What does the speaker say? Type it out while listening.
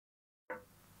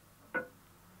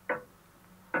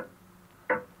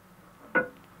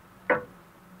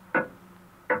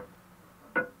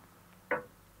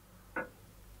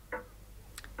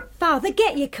Father,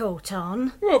 get your coat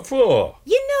on. What for?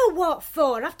 You know what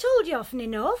for. I've told you often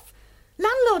enough.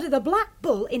 Landlord of the Black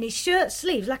Bull in his shirt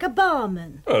sleeves like a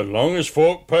barman. As long as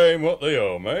folk pay him what they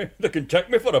owe me, they can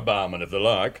take me for a barman if they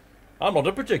like. I'm not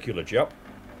a particular chap.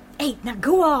 Hey, now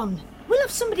go on. We'll have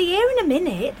somebody here in a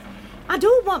minute. I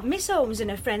don't want Miss Holmes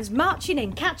and her friends marching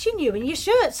in, catching you in your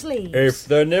shirt sleeves. If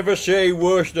they never say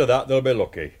worse to that, they'll be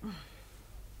lucky.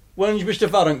 When's Mr.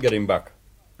 Farrant getting back?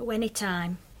 Oh, any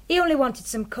time. He only wanted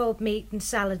some cold meat and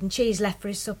salad and cheese left for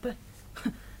his supper.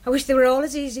 I wish they were all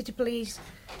as easy to please.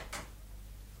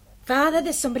 Father,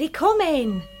 there's somebody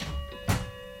coming.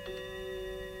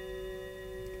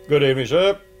 Good evening,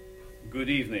 sir. Good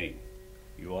evening.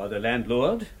 You are the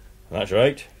landlord? That's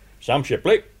right. Sam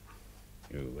Shipley.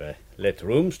 You let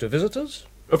rooms to visitors?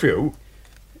 A few.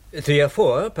 3 or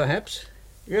 4, perhaps?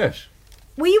 Yes.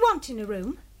 Were you wanting a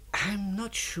room? I'm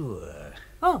not sure.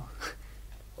 Oh,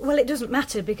 well, it doesn't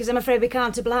matter because I'm afraid we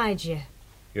can't oblige you.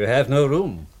 You have no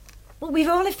room? Well, we've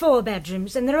only 4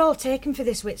 bedrooms and they're all taken for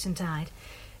this Whitsuntide.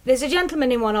 There's a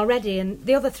gentleman in one already and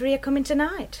the other 3 are coming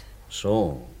tonight.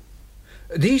 So,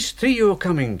 these 3 you're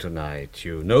coming tonight,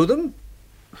 you know them?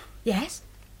 Yes.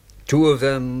 2 of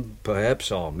them,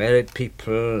 perhaps, are married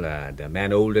people, and a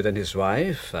man older than his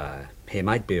wife. He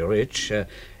might be rich.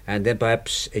 And then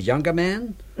perhaps a younger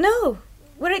man? No,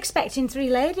 we're expecting 3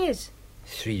 ladies.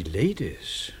 3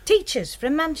 ladies? Teachers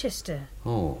from Manchester.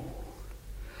 Oh.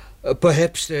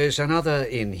 Perhaps there's another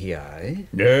in here, eh?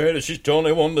 Yeah, this is the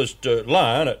only one that's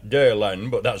line at Dale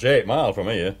End, but that's 8 mile from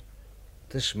here.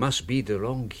 This must be the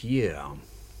wrong year.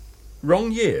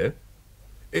 Wrong year?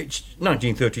 It's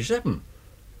 1937.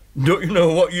 Don't you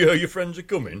know what year your friends are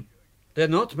coming? They're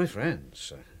not my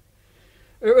friends.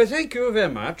 Thank you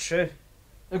very much.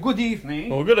 Good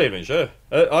evening. Oh, good evening, sir.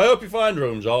 I hope you find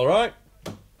rooms all right.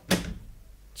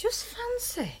 Just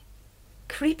fancy.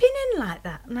 Creeping in like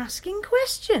that and asking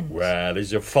questions. Well,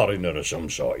 he's a foreigner of some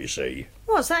sort, you see.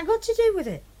 What's that got to do with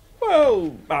it?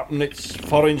 Well, happen it's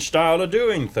foreign style of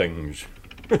doing things.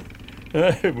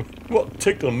 What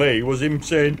tickled me was him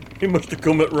saying he must have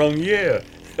come at wrong year.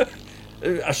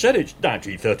 I said it's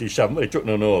 1937, but he took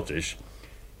no notice.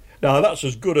 Now, that's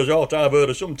as good as aught I've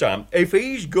heard of some time. If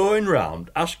he's going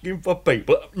round asking for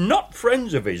people, not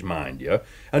friends of his, mind you,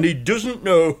 and he doesn't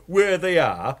know where they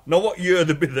are, nor what year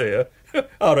they'll be there,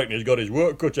 I reckon he's got his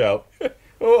work cut out.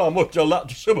 Oh, I must tell that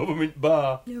to some of them in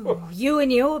bar. Oh, you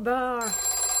and your bar.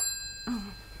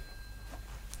 Oh.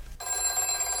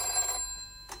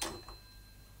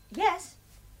 Yes,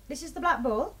 this is the Black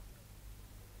Bull.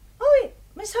 Oh,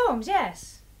 Miss Holmes,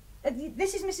 yes.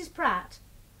 This is Mrs. Pratt.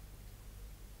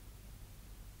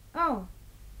 Oh.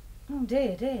 Oh,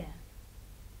 dear, dear.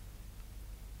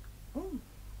 Oh,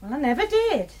 well, I never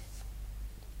did.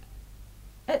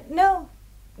 No,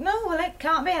 well, it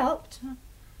can't be helped.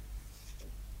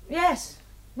 Yes,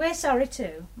 we're sorry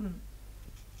too.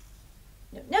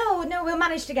 No, we'll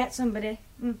manage to get somebody.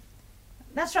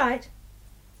 That's right.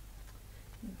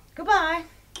 Goodbye.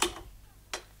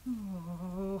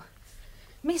 Oh,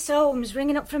 Miss Holmes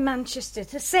ringing up from Manchester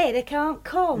to say they can't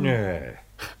come. Yeah.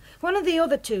 One of the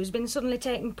other two's been suddenly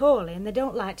taken poorly and they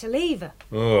don't like to leave her.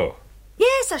 Oh.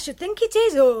 Yes, I should think it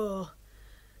is. Oh,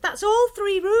 that's all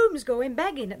 3 rooms going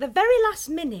begging at the very last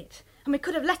minute, and we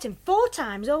could have let him 4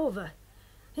 times over.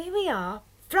 Here we are,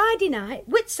 Friday night,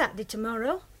 Whitsaturday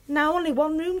tomorrow. Now only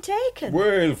 1 room taken.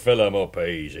 We'll fill 'em up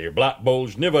easy. Black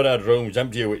Bull's never had rooms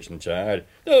empty at Whitsuntide.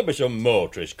 There'll be some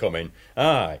motorists coming.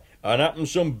 Aye, and happen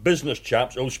some business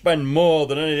chaps who'll spend more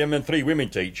than any of them 3 women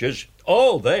teachers.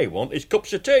 All they want is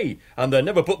cups of tea, and they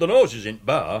never put their noses in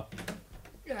bar.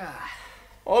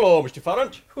 Hello, Mr.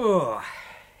 Farrant. Oh,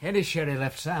 any sherry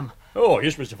left, Sam? Oh,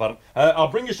 yes, Mr. Farrant. I'll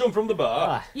bring you some from the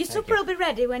bar. Your supper will be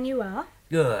ready when you are.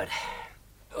 Good.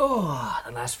 Oh,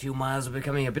 the last few miles are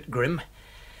becoming a bit grim.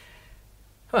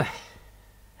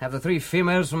 Have the 3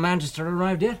 females from Manchester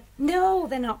arrived yet? No,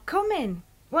 they're not coming.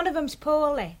 One of them's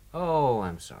poorly. Oh,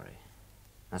 I'm sorry.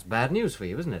 That's bad news for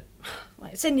you, isn't it?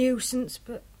 Well, it's a nuisance,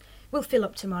 but we'll fill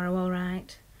up tomorrow, all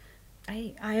right.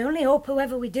 I only hope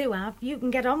whoever we do have, you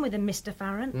can get on with them, Mr.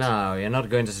 Farrant. No, you're not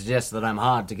going to suggest that I'm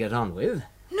hard to get on with.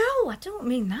 No, I don't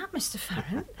mean that, Mr.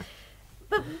 Farrant.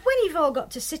 But when you've all got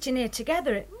to sit in here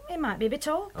together, it might be a bit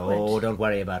awkward. Oh, don't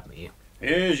worry about me.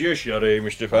 Here's your sherry,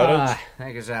 Mr. Farrant.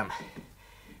 Thank you, Sam.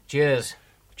 Cheers.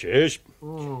 Cheers.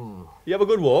 Ooh. You have a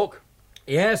good walk?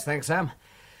 Yes, thanks, Sam.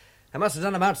 I must have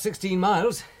done about 16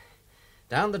 miles.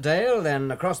 Down the dale, then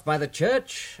across by the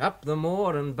church, up the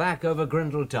moor and back over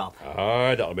Grindle Top.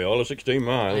 Aye, that'll be all of 16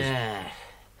 miles. Yeah.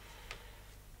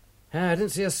 I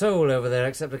didn't see a soul over there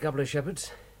except a couple of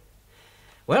shepherds.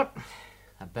 Well,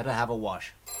 I'd better have a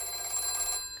wash.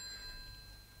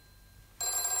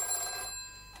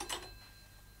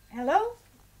 Hello?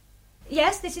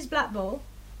 Yes, this is Black Bull.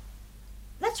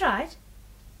 That's right.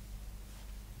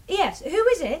 Yes, who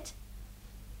is it?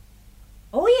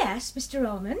 Oh, yes, Mr.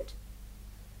 Ormond.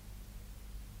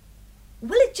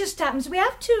 Well, it just happens we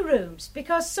have 2 rooms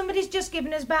because somebody's just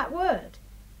given us back word.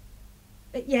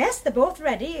 Yes, they're both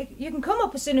ready. You can come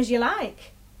up as soon as you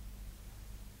like.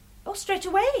 Oh, straight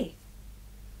away.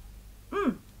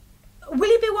 Will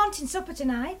you be wanting supper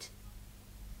tonight?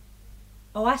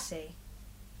 Oh, I see.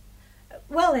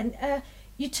 Well then,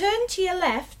 you turn to your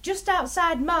left just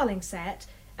outside Marlingset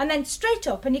and then straight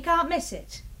up and you can't miss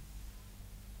it.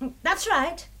 That's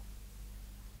right.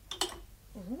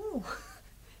 Ooh.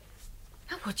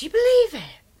 Now, would you believe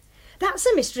it? That's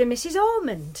a Mr. and Mrs.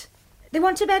 Ormond. They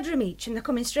want a bedroom each and they're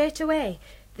coming straight away.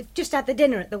 They've just had the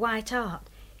dinner at the White Hart.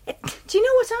 Do you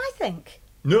know what I think?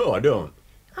 No, I don't.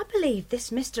 I believe this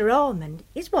Mr. Ormond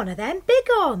is one of them big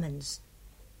Ormonds.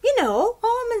 You know,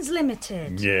 Ormonds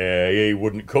Limited. Yeah, he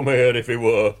wouldn't come here if he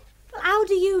were. Well, how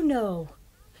do you know?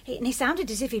 He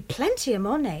sounded as if he'd plenty of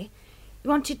money. He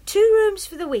wanted 2 rooms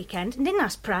for the weekend and didn't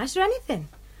ask price or anything.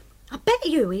 I bet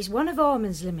you he's one of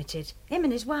Ormonds Limited, him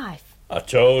and his wife. I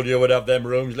told you we'd have them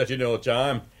rooms let in no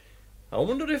time. I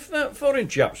wonder if that foreign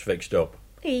chap's fixed up.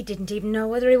 He didn't even know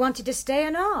whether he wanted to stay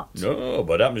or not. No,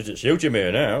 but happens to suit him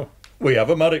here now. We have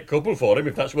a married couple for him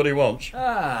if that's what he wants.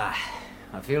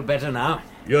 I feel better now.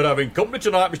 You're having company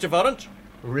tonight, Mr. Farrant.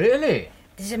 Really?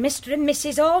 There's a Mr. and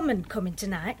Mrs. Ormond coming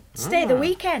tonight. Stay the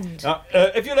weekend.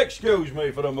 If you'll excuse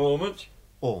me for a moment.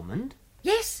 Ormond?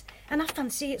 Yes, and I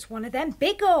fancy it's one of them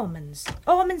big Ormonds.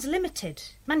 Ormonds Limited,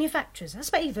 manufacturers. I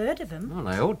bet you've heard of them. Well,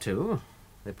 I ought to.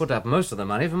 They put up most of the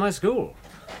money for my school.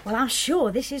 Well, I'm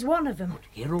sure this is one of them.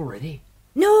 Here already?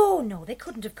 No, they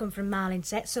couldn't have come from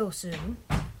Marlingset so soon.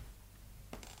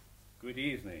 Good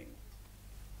evening.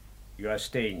 You are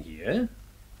staying here?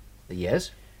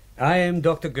 Yes. I am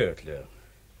Dr. Gertler.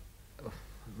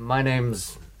 My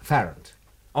name's Farrant.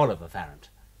 Oliver Farrant.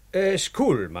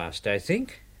 Schoolmaster, I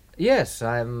think. Yes,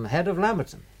 I'm head of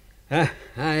Lamberton. I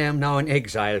am now in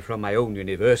exile from my own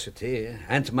university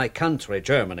and my country,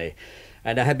 Germany,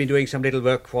 and I have been doing some little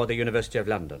work for the University of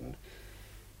London.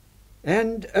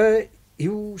 And,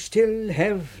 you still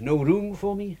have no room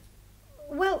for me?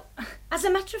 Well, as a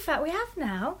matter of fact, we have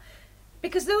now.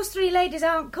 Because those 3 ladies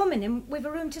aren't coming and we've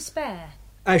a room to spare.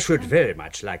 I should very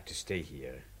much like to stay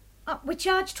here. We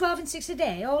charge 12 and 6 a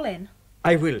day, all in.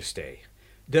 I will stay.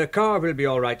 The car will be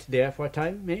all right there for a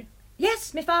time, eh?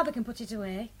 Yes, my father can put it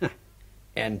away.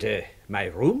 And, my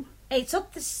room? It's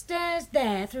up the stairs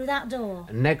there, through that door.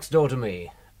 Next door to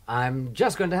me. I'm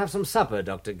just going to have some supper,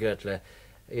 Dr. Gertler.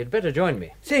 You'd better join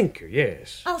me. Thank you,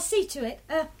 yes. I'll see to it.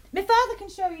 My father can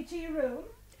show you to your room.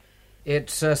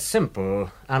 It's a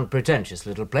simple, unpretentious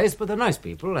little place, but they're nice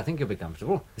people. I think you'll be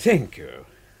comfortable. Thank you.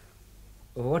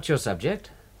 What's your subject?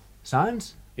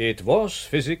 Science? It was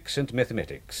physics and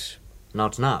mathematics.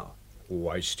 Not now. Oh,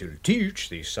 I still teach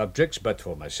these subjects, but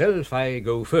for myself I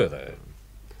go further.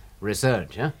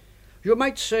 Research, huh? You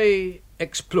might say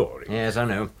exploring. Yes, I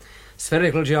know.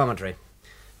 Spherical geometry.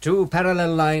 2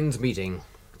 parallel lines meeting.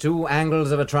 2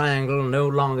 angles of a triangle no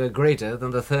longer greater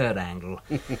than the 3rd angle.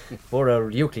 Poor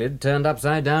old Euclid turned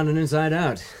upside down and inside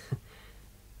out.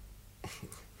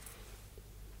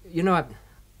 You know,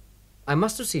 I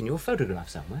must have seen your photograph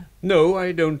somewhere. No,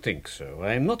 I don't think so.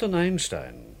 I'm not an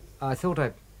Einstein. I thought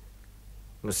I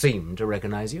seemed to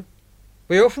recognize you.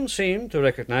 We often seem to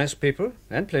recognize people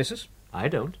and places. I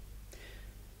don't.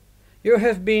 You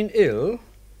have been ill?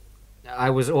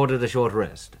 I was ordered a short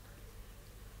rest.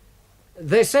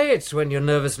 They say it's when you're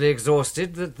nervously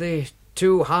exhausted that the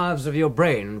 2 halves of your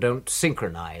brain don't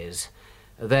synchronize.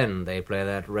 Then they play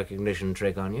that recognition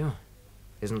trick on you.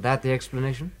 Isn't that the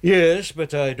explanation? Yes,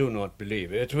 but I do not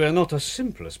believe it. We're not as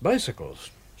simple as bicycles.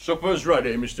 Supper's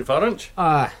ready, Mr. Farrant.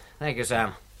 Thank you,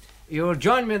 Sam. You'll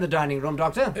join me in the dining room,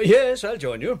 Doctor? Yes, I'll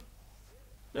join you.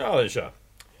 Now then, sir.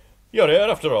 You're here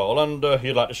after all, and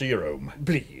you'd like to see your room.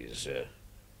 Please.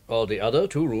 Are the other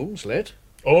 2 rooms let?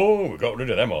 Oh, we got rid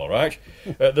of them all right.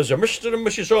 There's a Mr. and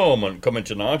Mrs. Ormond coming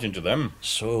tonight into them.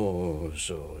 So,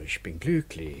 ich bin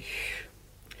glücklich.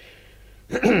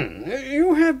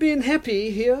 You have been happy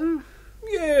here?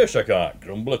 Yes, I can't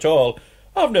grumble at all.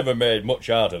 I've never made much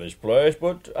out of this place,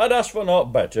 but I'd ask for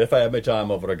naught better if I had my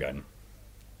time over again.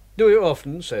 Do you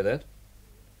often say that?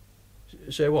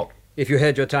 Say what? If you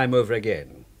had your time over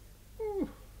again.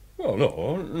 Well,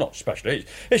 no, not specially.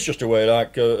 It's just a way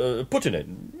like putting it.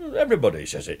 Everybody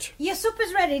says it. Your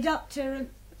supper's ready, Dr.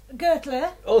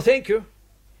 Gertler. Oh, thank you.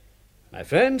 My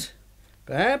friend,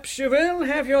 perhaps you will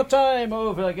have your time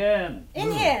over again.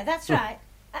 In here, that's right.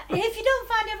 If you don't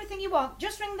find everything you want,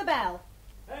 just ring the bell.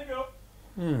 Thank you.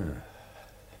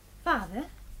 Father,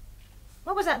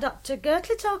 what was that Dr.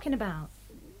 Gertley talking about?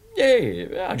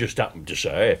 Yeah, I just happened to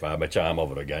say if I had my time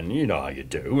over again, you know how you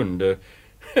do, and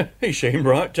he seemed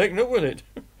right taken up with it.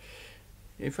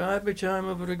 If I had my time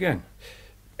over again.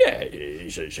 Yeah,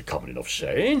 it's a common enough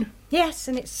saying. Yes,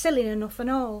 and it's silly enough and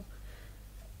all.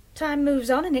 Time moves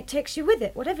on and it takes you with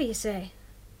it, whatever you say.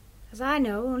 As I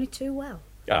know only too well.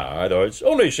 Ah, though it's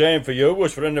only same for you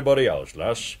as for anybody else,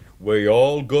 lass. We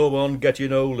all go on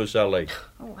getting older, Sally.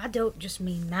 Oh, I don't just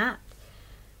mean that.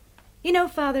 You know,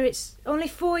 Father, it's only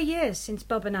 4 years since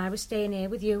Bob and I were staying here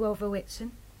with you over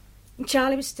Whitsun. And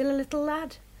Charlie was still a little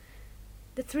lad.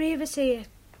 The three of us here,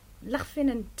 laughing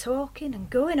and talking and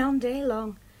going on day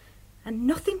long. And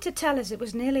nothing to tell us it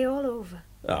was nearly all over.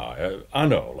 Ah, I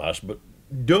know, lass, but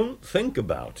don't think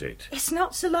about it. It's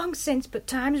not so long since, but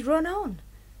time's run on.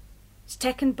 It's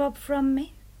taken Bob from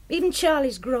me. Even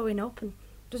Charlie's growing up and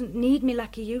doesn't need me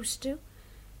like he used to.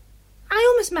 I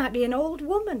almost might be an old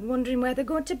woman wondering where they're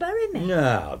going to bury me.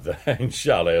 Now then,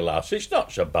 Sally, lass, it's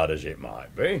not so bad as it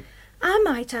might be. I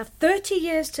might have 30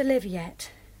 years to live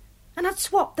yet. And I'd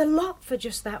swap the lot for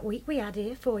just that week we had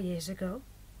here 4 years ago.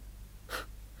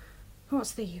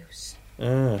 What's the use?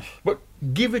 But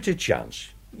give it a chance.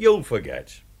 You'll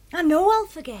forget. I know I'll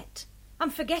forget. I'm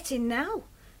forgetting now.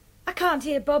 I can't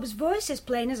hear Bob's voice as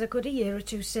plain as I could a year or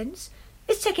two since.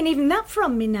 It's taken even that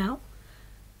from me now.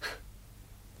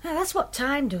 Now, that's what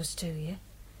time does to you.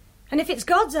 And if it's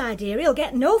God's idea, he'll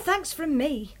get no thanks from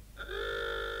me.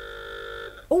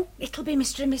 Oh, it'll be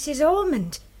Mr. and Mrs.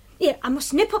 Ormond. Here, I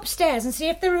must nip upstairs and see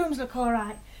if the rooms look all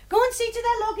right. Go and see to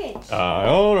their luggage. Aye,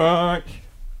 all right.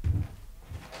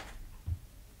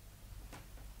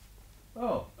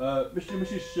 Oh, Mr. and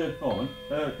Mrs. Ormond,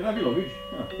 can I have your luggage?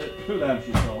 Through there,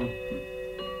 Mrs. Ormond.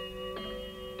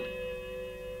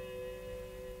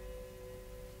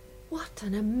 What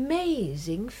an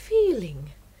amazing feeling.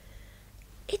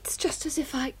 It's just as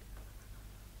if I...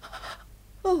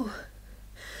 Oh.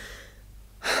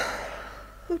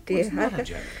 Oh dear. What's the matter,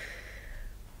 Jack?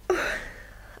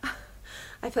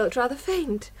 I felt rather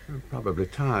faint. You're probably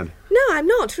tired. No, I'm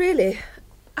not really.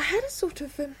 I had a sort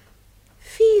of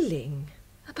feeling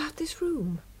about this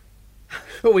room.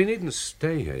 Oh, we needn't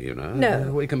stay here, you know.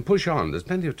 No. We can push on. There's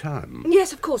plenty of time.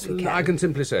 Yes, of course we can. I can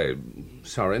simply say,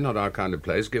 sorry, not our kind of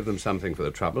place. Give them something for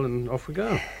the trouble, and off we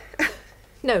go.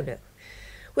 No.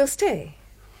 We'll stay.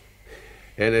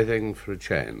 Anything for a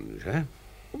change, eh?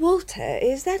 Walter,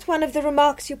 is that one of the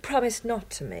remarks you promised not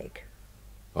to make?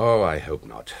 Oh, I hope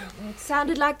not. It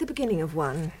sounded like the beginning of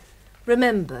one.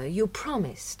 Remember, you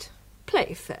promised.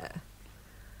 Play fair.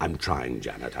 I'm trying,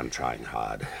 Janet. I'm trying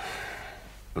hard.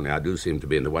 Only I do seem to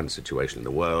be in the one situation in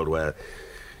the world where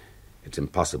it's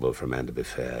impossible for a man to be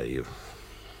fair. You've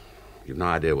no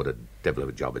idea what a devil of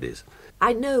a job it is.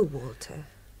 I know, Walter.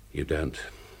 You don't?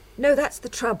 No, that's the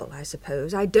trouble, I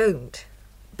suppose. I don't.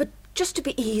 But just to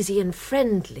be easy and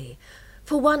friendly.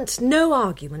 For once, no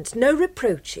arguments, no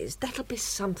reproaches. That'll be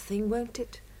something, won't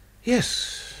it?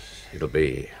 Yes, it'll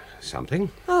be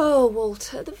something. Oh,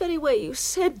 Walter, the very way you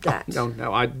said that. Oh,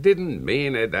 no, I didn't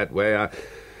mean it that way.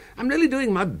 I'm really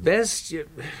doing my best.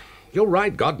 You're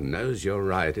right, God knows you're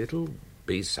right. It'll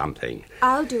be something.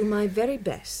 I'll do my very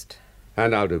best.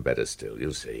 And I'll do better still,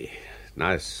 you'll see.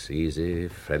 Nice, easy,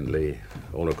 friendly,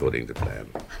 all according to plan.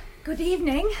 Good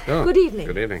evening. Oh, Good evening.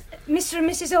 Good evening. Mr. and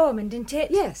Mrs. Ormond, didn't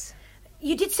it? Yes.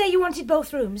 You did say you wanted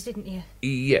both rooms, didn't you?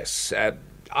 Yes,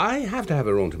 I have to have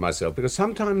a room to myself because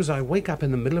sometimes I wake up in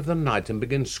the middle of the night and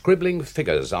begin scribbling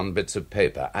figures on bits of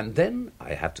paper, and then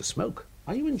I have to smoke.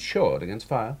 Are you insured against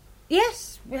fire?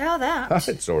 Yes, we are that.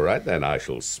 It's all right, then. I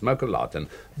shall smoke a lot and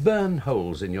burn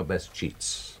holes in your best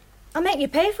sheets. I'll make you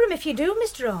pay for 'em if you do,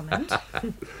 Mr. Ormond.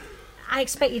 I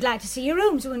expect you'd like to see your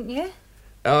rooms, wouldn't you?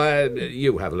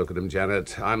 You have a look at them,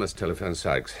 Janet. I must telephone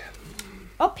Sykes.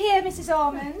 Up here, Mrs.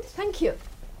 Ormond. Thank you.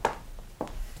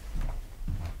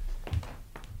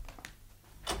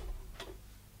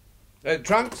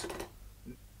 Trunks?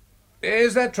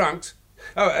 Is that Trunks?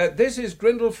 Oh, this is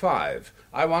Grindle 5.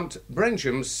 I want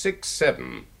Brensham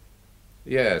 6-7.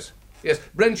 Yes,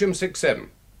 Brensham 6-7.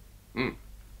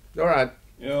 All right.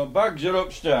 Your bags are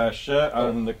upstairs, sir,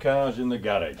 and the car's in the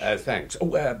garage. Thanks.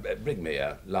 Oh, bring me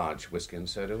a large whiskey and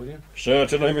soda, will you?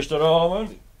 Certainly, Mr.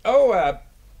 Ormond. Oh,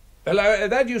 hello,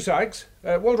 that you, Sykes?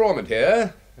 Walter Ormond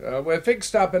here. We're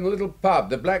fixed up in a little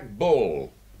pub, the Black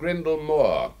Bull, Grindle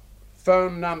Moor.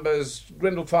 Phone number's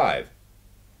Grindle 5.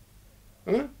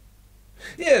 Huh?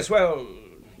 Yes, well,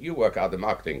 you work out the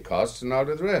marketing costs and I'll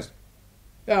do the rest.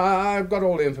 Yeah, I've got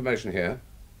all the information here.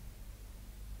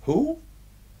 Who?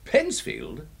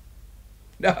 Pensfield?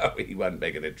 No, he won't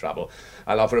make any trouble.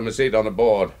 I'll offer him a seat on the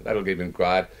board. That'll keep him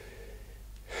quiet.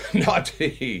 Not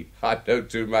he. I know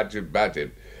too much about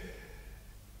him.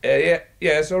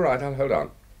 Yes, all right, I'll hold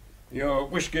on. Your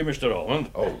whiskey, Mr. Ormond.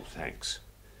 Oh, thanks.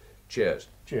 Cheers.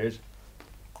 Cheers.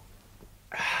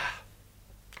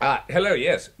 Hello,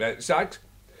 yes. Sykes?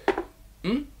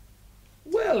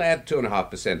 Well, add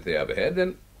 2.5% the overhead,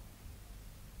 then...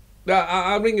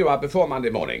 I'll ring you up before Monday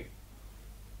morning.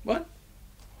 What?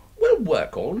 We'll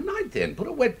work all night, then. Put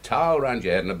a wet towel round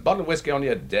your head and a bottle of whiskey on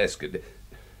your desk.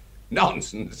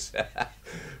 Nonsense.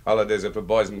 Holidays are for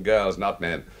boys and girls, not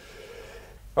men.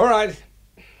 All right.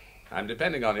 I'm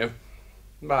depending on you.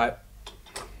 Bye.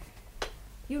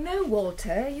 You know,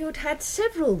 Walter, you'd had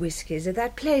several whiskies at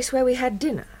that place where we had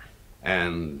dinner.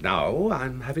 And now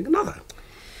I'm having another.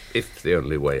 If the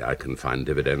only way I can find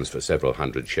dividends for several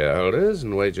hundred shareholders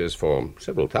and wages for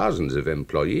several thousands of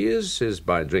employees is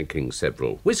by drinking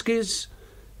several whiskies,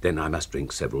 then I must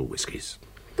drink several whiskies.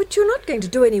 But you're not going to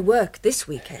do any work this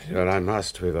weekend. Sure, I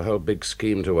must. We've a whole big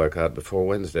scheme to work out before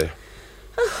Wednesday.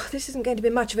 Oh, this isn't going to be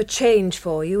much of a change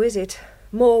for you, is it?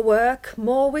 More work,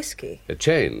 more whiskey. A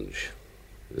change?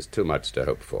 There's too much to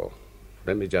hope for.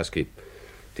 Let me just keep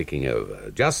ticking over.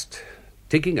 Just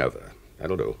ticking over.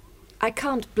 That'll do. I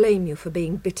can't blame you for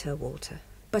being bitter, Walter,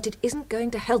 but it isn't going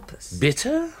to help us.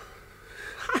 Bitter?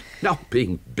 I'm not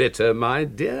being bitter, my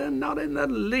dear, not in the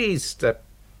least.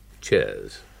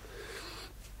 Cheers.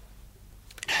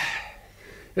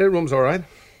 Your room's all right?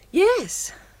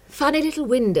 Yes. Funny little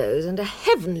windows and a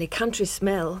heavenly country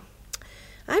smell.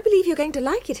 I believe you're going to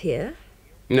like it here.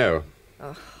 No.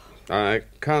 Oh. I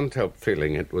can't help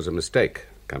feeling it was a mistake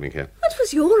coming here. What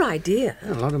was your idea?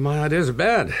 A lot of my ideas are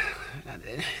bad.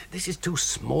 This is too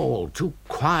small, too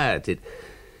quiet. It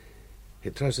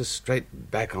throws us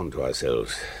straight back onto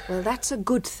ourselves. Well, that's a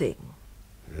good thing.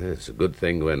 It's a good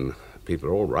thing when people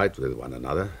are all right with one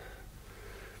another.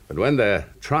 But when they're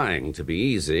trying to be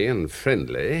easy and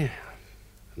friendly,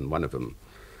 and one of them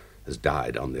has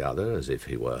died on the other as if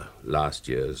he were last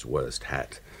year's worst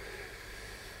hat,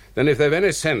 then if they've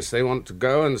any sense they want to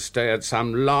go and stay at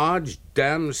some large,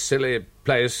 damn silly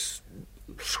place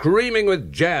screaming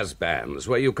with jazz bands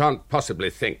where you can't possibly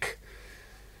think.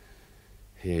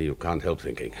 Here you can't help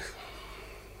thinking.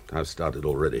 I've started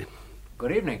already.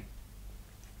 Good evening.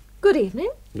 Good evening.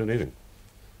 Good evening.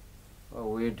 Oh,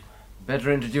 we'd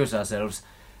better introduce ourselves.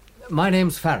 My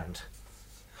name's Farrant.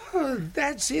 Oh,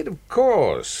 that's it, of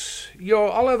course. You're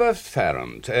Oliver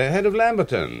Farrant, head of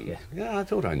Lamberton. Yeah, I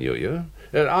thought I knew you.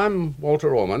 I'm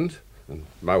Walter Ormond, and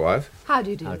my wife. How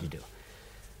do you do? How do you do?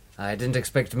 I didn't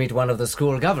expect to meet one of the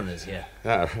school governors here.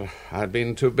 I'd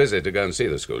been too busy to go and see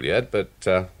the school yet, but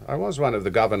I was one of the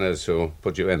governors who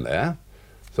put you in there.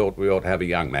 Thought we ought to have a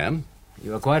young man.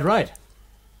 You are quite right.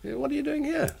 What are you doing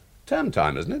here? Term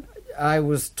time, isn't it? I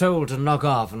was told to knock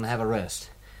off and have a rest.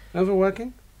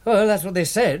 Overworking? Well, that's what they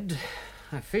said.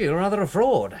 I feel rather a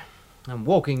fraud. I'm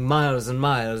walking miles and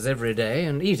miles every day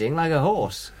and eating like a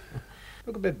horse.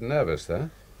 Look a bit nervous, though.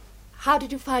 How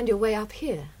did you find your way up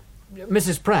here?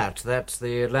 Mrs. Pratt, that's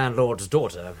the landlord's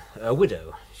daughter, a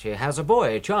widow. She has a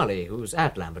boy, Charlie, who's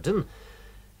at Lamberton.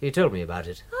 He told me about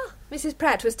it. Oh, Mrs.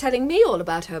 Pratt was telling me all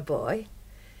about her boy.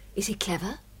 Is he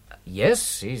clever?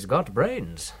 Yes, he's got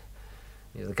brains.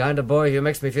 He's the kind of boy who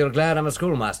makes me feel glad I'm a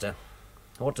schoolmaster.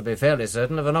 Ought to be fairly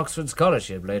certain of an Oxford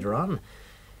scholarship later on.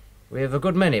 We have a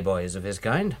good many boys of his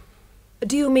kind.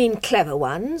 Do you mean clever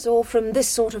ones, or from this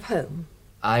sort of home?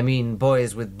 I mean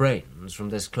boys with brains from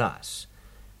this class.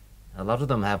 A lot of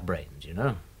them have brains, you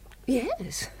know.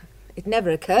 Yes. It never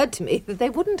occurred to me that they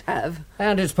wouldn't have.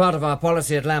 And it's part of our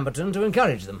policy at Lamberton to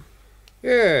encourage them.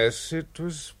 Yes, it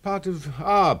was part of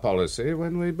our policy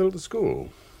when we built the school.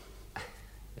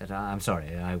 I'm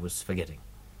sorry, I was forgetting.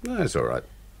 That's all right.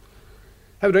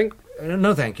 Have a drink?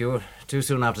 No, thank you. Too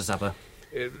soon after supper.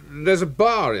 There's a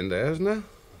bar in there, isn't there?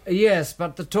 Yes,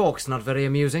 but the talk's not very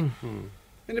amusing.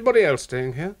 Anybody else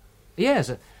staying here?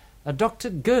 Yes, a Dr.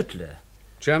 Gertler.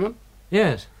 German?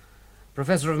 Yes.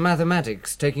 Professor of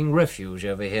mathematics taking refuge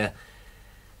over here.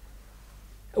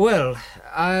 Well,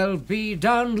 I'll be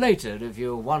down later if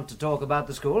you want to talk about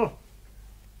the school.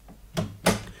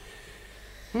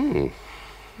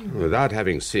 Without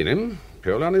having seen him,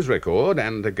 purely on his record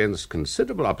and against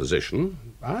considerable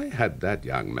opposition, I had that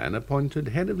young man appointed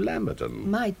head of Lamberton.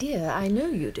 My dear, I know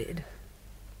you did.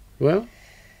 Well?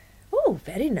 Oh,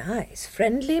 very nice.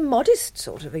 Friendly, modest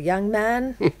sort of a young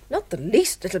man. Not the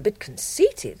least little bit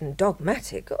conceited and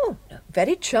dogmatic. Oh, no,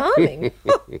 very charming.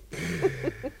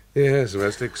 Yes,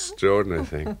 most extraordinary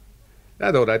thing.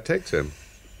 I thought I'd take to him.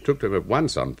 Took to him at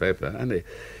once on paper, and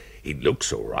he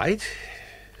looks all right.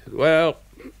 Well,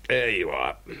 There you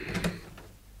are.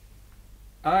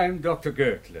 I'm Dr.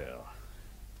 Gertler.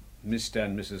 Mr.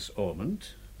 and Mrs. Ormond.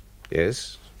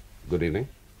 Yes. Good evening.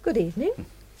 Good evening.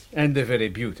 And a very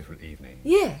beautiful evening.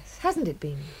 Yes, hasn't it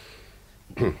been?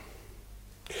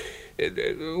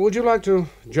 Would you like to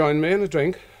join me in a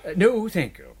drink? No,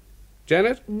 thank you.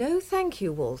 Janet? No, thank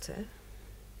you, Walter.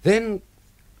 Then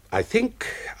I think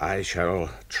I shall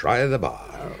try the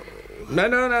bar.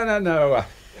 No.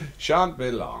 Shan't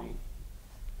be long.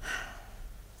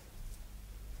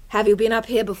 Have you been up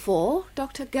here before,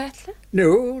 Dr. Gertler?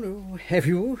 No. Have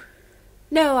you?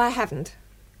 No, I haven't.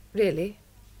 Really.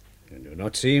 You do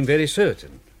not seem very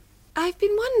certain. I've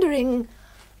been wondering...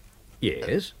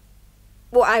 Yes?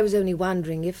 Well, I was only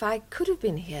wondering if I could have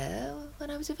been here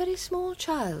when I was a very small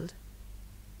child.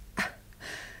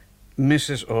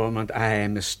 Mrs. Ormond, I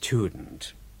am a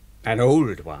student. An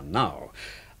old one now.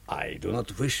 I do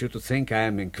not wish you to think I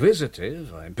am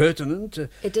inquisitive or impertinent.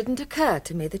 It didn't occur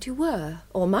to me that you were,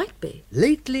 or might be.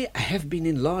 Lately, I have been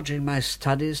enlarging my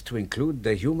studies to include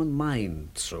the human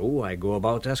mind, so I go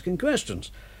about asking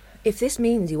questions. If this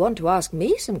means you want to ask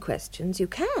me some questions, you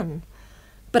can.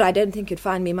 But I don't think you'd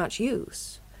find me much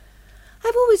use.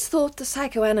 I've always thought the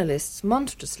psychoanalysts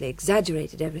monstrously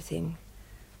exaggerated everything.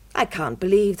 I can't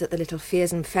believe that the little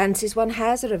fears and fancies one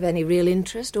has are of any real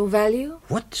interest or value.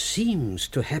 What seems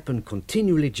to happen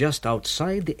continually just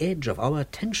outside the edge of our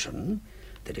attention,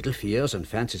 the little fears and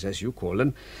fancies as you call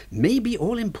them, may be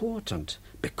all important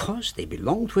because they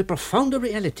belong to a profounder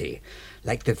reality,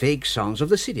 like the vague sounds of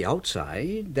the city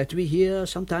outside that we hear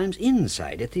sometimes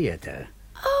inside a theatre.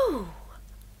 Oh!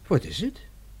 What is it?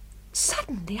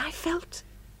 Suddenly I felt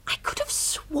I could have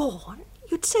sworn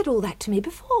you'd said all that to me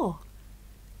before.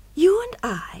 You and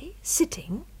I,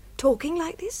 sitting, talking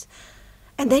like this,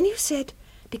 and then you said,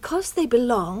 because they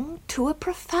belong to a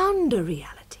profounder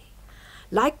reality,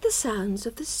 like the sounds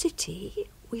of the city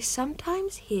we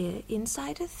sometimes hear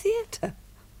inside a theatre.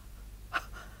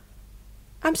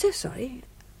 I'm so sorry.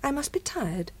 I must be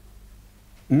tired.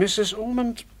 Mrs.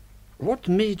 Ormond, what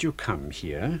made you come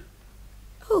here?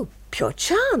 Oh, pure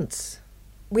chance.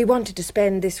 We wanted to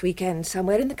spend this weekend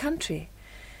somewhere in the country.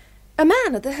 A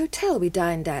man at the hotel we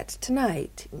dined at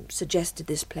tonight suggested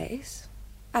this place.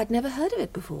 I'd never heard of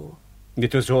it before.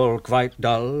 It was all quite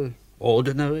dull,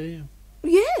 ordinary?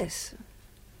 Yes.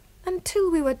 Until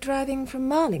we were driving from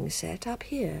Marlingset up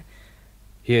here.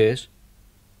 Yes.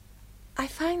 I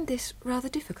find this rather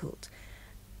difficult.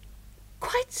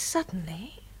 Quite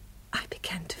suddenly, I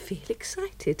began to feel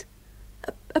excited.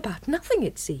 About nothing,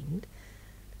 it seemed.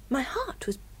 My heart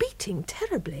was beating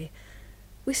terribly.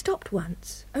 We stopped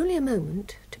once, only a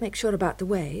moment, to make sure about the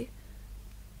way.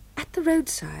 At the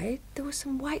roadside there were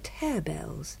some white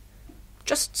harebells.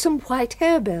 Just some white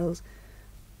harebells.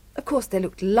 Of course they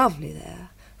looked lovely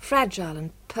there, fragile and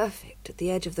perfect at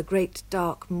the edge of the great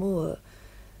dark moor.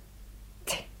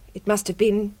 It must have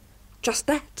been just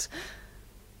that.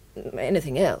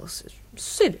 Anything else is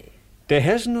silly. There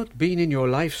has not been in your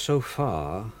life so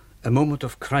far a moment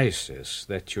of crisis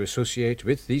that you associate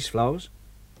with these flowers?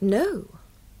 No.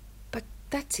 But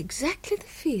that's exactly the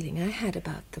feeling I had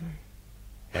about them.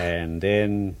 And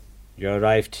then you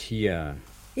arrived here.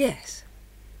 Yes.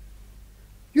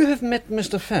 You have met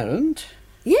Mr. Farrant?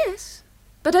 Yes,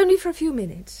 but only for a few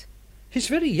minutes. He's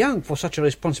very young for such a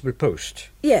responsible post.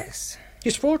 Yes.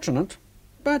 He's fortunate,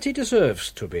 but he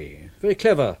deserves to be. Very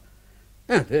clever.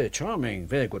 And very charming,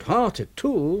 very good-hearted,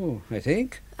 too, I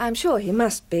think. I'm sure he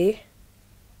must be.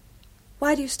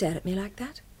 Why do you stare at me like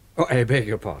that? Oh, I beg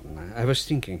your pardon. I was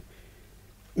thinking.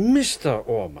 Mr.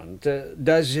 Ormond,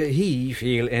 does he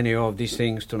feel any of these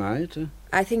things tonight?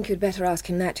 I think you'd better ask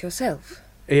him that yourself.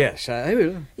 Yes, I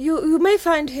will. You may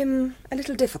find him a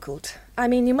little difficult. I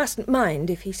mean, you mustn't mind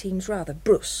if he seems rather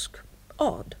brusque,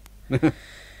 odd.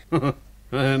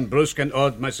 I'm brusque and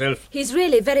odd myself. He's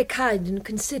really very kind and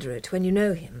considerate when you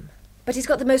know him. But he's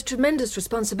got the most tremendous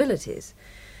responsibilities.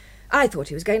 I thought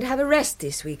he was going to have a rest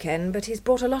this weekend, but he's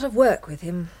brought a lot of work with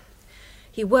him.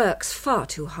 He works far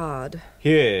too hard.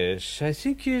 Yes, I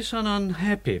think he's an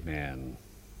unhappy man.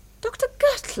 Dr.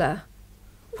 Gertler,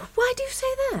 why do you say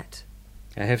that?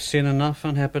 I have seen enough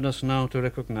unhappiness now to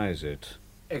recognize it.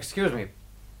 Excuse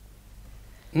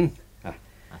me.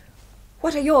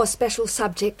 What are your special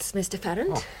subjects, Mr. Farrant?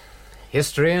 Oh,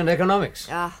 history and economics.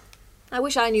 Ah, I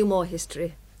wish I knew more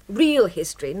history. Real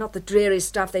history, not the dreary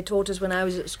stuff they taught us when I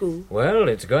was at school. Well,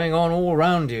 it's going on all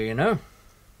round you, you know.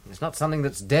 It's not something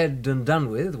that's dead and done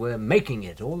with. We're making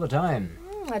it all the time.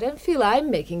 I don't feel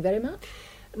I'm making very much.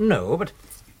 No, but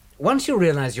once you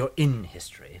realise you're in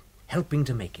history, helping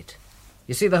to make it,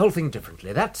 you see the whole thing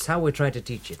differently. That's how we try to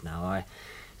teach it now. I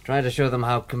Try to show them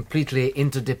how completely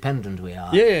interdependent we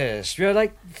are. Yes, we are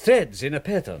like threads in a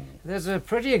pattern. There's a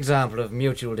pretty example of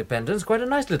mutual dependence, quite a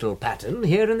nice little pattern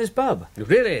here in this pub.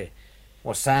 Really?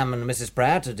 Well, Sam and Mrs.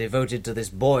 Pratt are devoted to this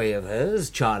boy of hers,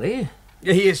 Charlie.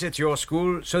 He is at your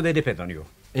school, so they depend on you.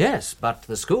 Yes, but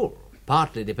the school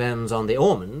partly depends on the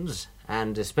Ormonds,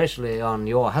 and especially on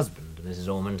your husband,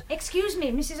 Mrs. Ormond. Excuse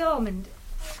me, Mrs. Ormond.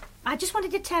 I just wanted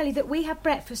to tell you that we have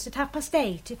breakfast at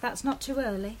 8:30, if that's not too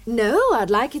early. No, I'd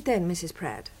like it then, Mrs.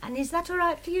 Pratt. And is that all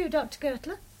right for you, Dr.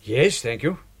 Gertler? Yes, thank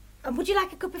you. And would you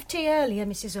like a cup of tea earlier,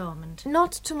 Mrs. Ormond?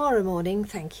 Not tomorrow morning,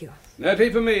 thank you. No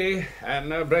tea for me, and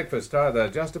no breakfast either.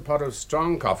 Just a pot of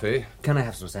strong coffee. Can I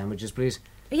have some sandwiches, please?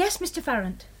 Yes, Mr.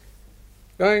 Farrant.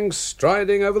 Going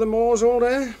striding over the moors all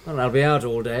day? Well, I'll be out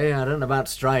all day. I don't know about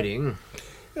striding.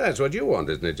 That's what you want,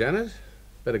 isn't it, Janet?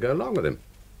 Better go along with him.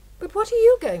 But what are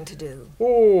you going to do?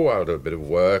 Oh, I'll do a bit of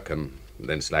work and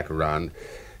then slack around.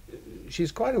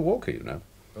 She's quite a walker, you know.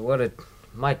 Well, it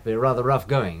might be rather rough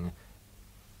going.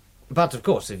 But, of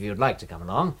course, if you'd like to come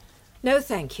along. No,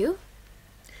 thank you.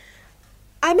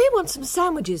 I may want some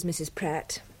sandwiches, Mrs.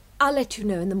 Pratt. I'll let you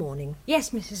know in the morning. Yes,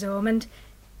 Mrs. Ormond.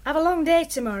 I've a long day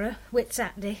tomorrow, Whit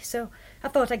Saturday, so I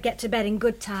thought I'd get to bed in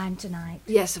good time tonight.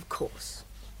 Yes, of course.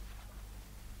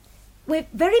 We're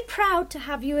very proud to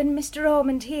have you and Mr.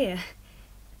 Ormond here.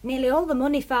 Nearly all the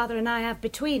money Father and I have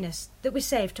between us that we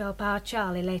saved to help our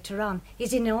Charlie later on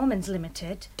is in Ormonds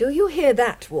Limited. Do you hear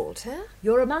that, Walter?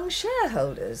 You're among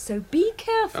shareholders, so be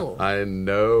careful. I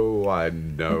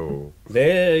know.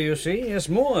 There, you see, is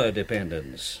more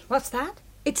dependence. What's that?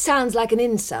 It sounds like an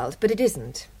insult, but it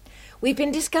isn't. We've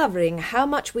been discovering how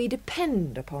much we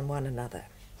depend upon one another.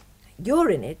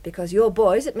 You're in it because your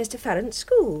boy's at Mr. Farrant's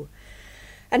school.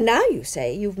 And now you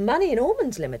say you've money in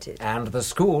Ormonds Limited. And the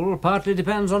school partly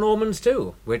depends on Ormonds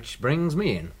too, which brings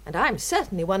me in. And I'm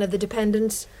certainly one of the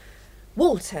dependents.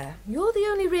 Walter, you're the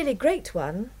only really great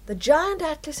one, the giant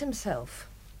Atlas himself.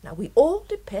 Now, we all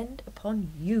depend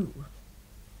upon you.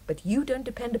 But you don't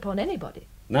depend upon anybody.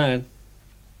 No.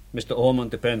 Mr. Ormond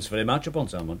depends very much upon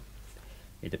someone.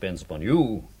 He depends upon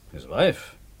you, his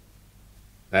wife.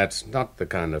 That's not the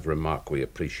kind of remark we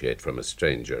appreciate from a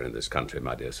stranger in this country,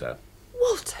 my dear sir.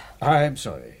 Walter! I'm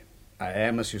sorry. I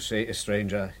am, as you say, a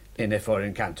stranger in a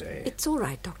foreign country. It's all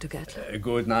right, Dr. Gertler.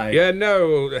 Good night. Yeah,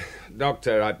 no,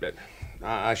 Doctor,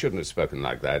 I shouldn't have spoken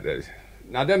like that.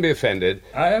 Now, don't be offended.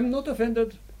 I am not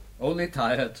offended, only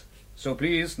tired. So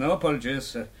please, no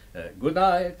apologies. Good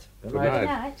night. Good night. Good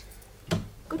night.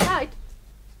 Good night.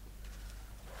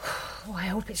 Oh, I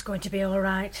hope it's going to be all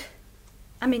right.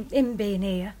 I mean, him being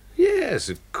here. Yes,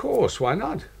 of course. Why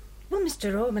not? Well,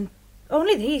 Mr. Ormond,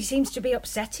 only he seems to be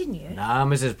upsetting you. Now,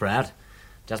 Mrs. Pratt,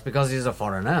 just because he's a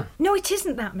foreigner. No, it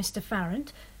isn't that, Mr.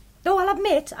 Farrant. Though I'll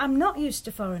admit I'm not used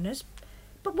to foreigners.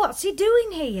 But what's he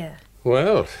doing here?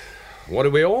 Well, what are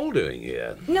we all doing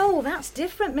here? No, that's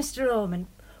different, Mr. Ormond.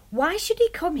 Why should he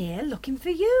come here looking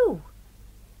for you?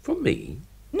 For me?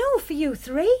 No, for you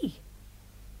three.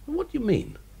 What do you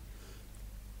mean?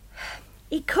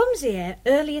 He comes here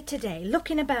earlier today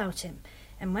looking about him,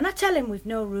 and when I tell him we've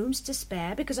no rooms to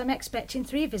spare because I'm expecting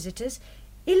 3 visitors,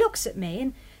 he looks at me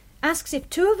and asks if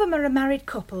 2 of them are a married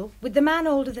couple with the man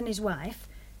older than his wife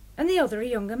and the other a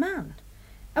younger man.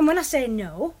 And when I say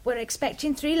no, we're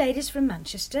expecting 3 ladies from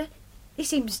Manchester, he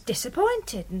seems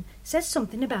disappointed and says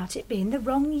something about it being the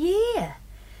wrong year.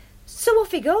 So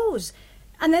off he goes,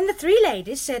 and then the 3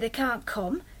 ladies say they can't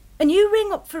come, and you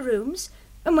ring up for rooms,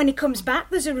 and when he comes back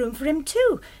there's a room for him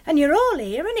too, and you're all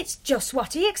here and it's just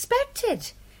what he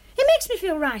expected. It makes me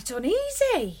feel right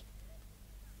uneasy.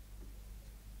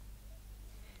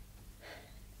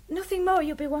 Nothing more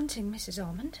you'll be wanting, Mrs.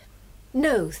 Ormond?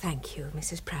 No, thank you,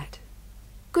 Mrs. Pratt.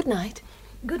 Good night.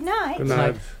 Good night. Good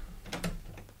night.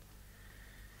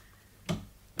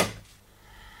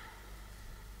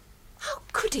 How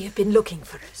could he have been looking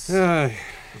for us?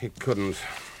 He couldn't.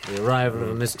 The arrival of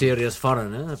a mysterious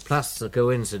foreigner, plus the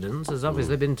coincidence, has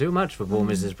obviously been too much for poor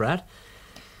Mrs. Pratt.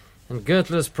 And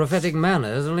Gertler's prophetic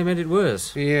manners only made it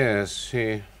worse. Yes,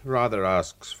 he rather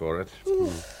asks for it.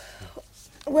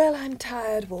 Well, I'm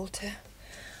tired, Walter.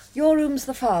 Your room's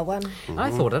the far one.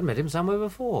 I thought I'd met him somewhere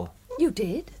before. You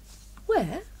did?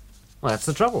 Where? Well, that's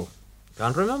the trouble.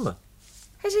 Can't remember.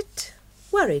 Has it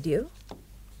worried you?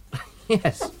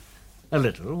 Yes, a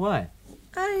little. Why?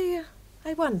 I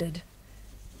wondered.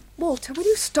 Walter, will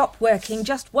you stop working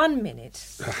just 1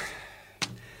 minute?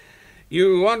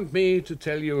 You want me to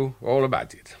tell you all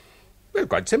about it? Well,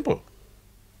 quite simple.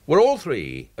 We're all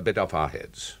 3 a bit off our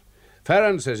heads.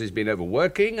 Farrant says he's been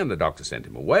overworking and the doctor sent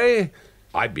him away.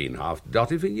 I've been half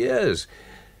dotty for years.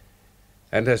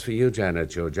 And as for you,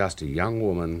 Janet, you're just a young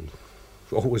woman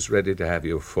Always ready to have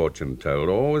your fortune told,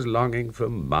 always longing for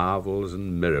marvels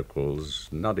and miracles,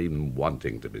 not even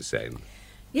wanting to be sane.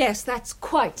 Yes, that's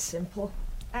quite simple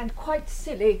and quite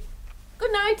silly.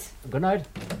 Good night. Good night.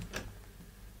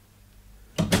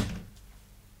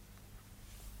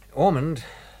 Ormond,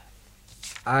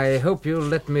 I hope you'll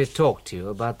let me talk to you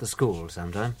about the school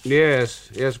sometime.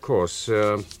 Yes, of course.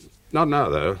 Not now,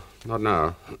 though. Not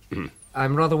now.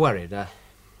 I'm rather worried.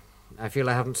 I feel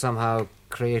I haven't somehow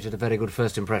created a very good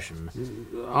first impression.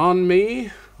 On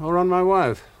me or on my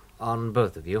wife? On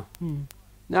both of you.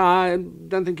 No, I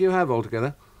don't think you have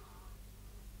altogether.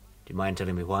 Do you mind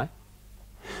telling me why?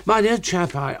 My dear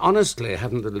chap, I honestly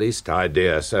haven't the least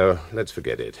idea, so let's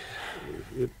forget it.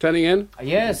 You turning in?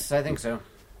 Yes, I think so.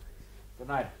 Good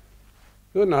night.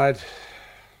 Good night.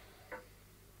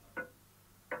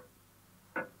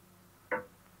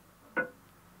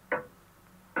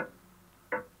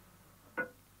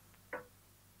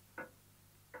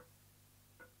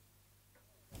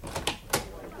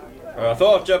 I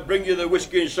thought I'd bring you the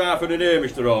whiskey and siphon in here,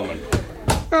 Mr. Ormond.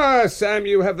 Ah, Sam,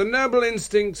 you have the noble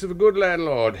instincts of a good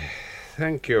landlord.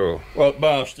 Thank you. Well, the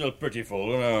bar's still pretty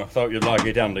full, and I thought you'd like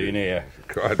it handy in here.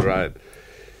 Quite right.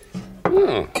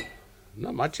 Oh,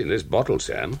 not much in this bottle,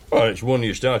 Sam. Well, it's one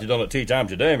you started on at tea time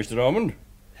today, Mr. Ormond.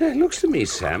 It looks to me,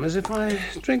 Sam, as if I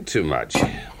drink too much.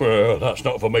 Well, that's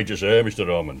not for me to say, Mr.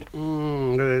 Ormond.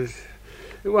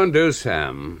 It won't do,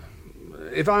 Sam.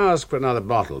 If I ask for another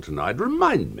bottle tonight,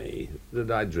 remind me that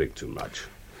I drink too much.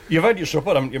 You've had your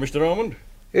supper, haven't you, Mr. Ormond?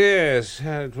 Yes,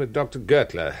 had it with Dr.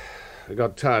 Gertler. I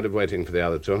got tired of waiting for the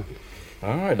other two.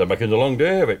 Aye, they're making a long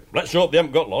day of it. Let's hope they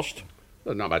haven't got lost.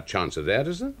 There's not much chance of that,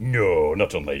 is there? No,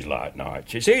 not on these light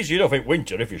nights. It's easy enough in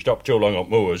winter if you stop too long up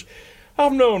moors.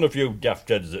 I've known a few daft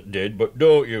heads that did, but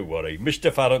don't you worry.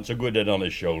 Mr. Farrant's a good head on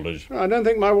his shoulders. I don't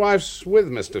think my wife's with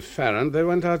Mr. Farrant. They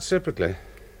went out separately.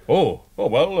 Well,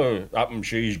 happens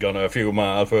she's gone a few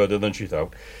miles further than she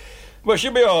thought. But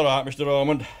she'll be all right, Mr.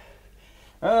 Ormond.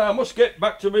 I must get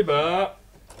back to my bar.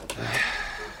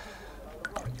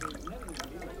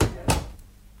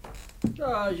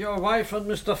 Your wife and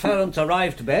Mr. Farrant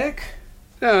arrived back?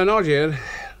 No, not yet.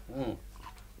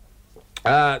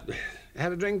 Have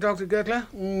a drink, Dr.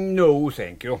 Gertler? No,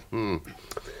 thank you.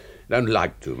 Don't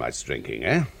like too much drinking,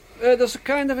 eh? There's a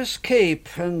kind of escape,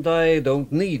 and I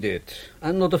don't need it.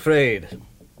 I'm not afraid.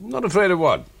 Not afraid of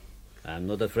what? I'm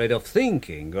not afraid of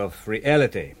thinking, of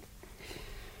reality.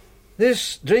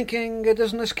 This drinking, it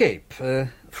is an escape.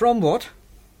 From what?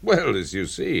 Well, as you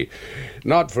see,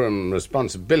 not from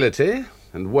responsibility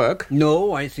and work.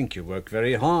 No, I think you work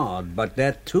very hard, but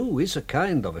that too is a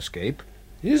kind of escape.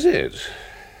 Is it?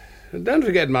 Don't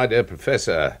forget, my dear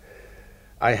Professor,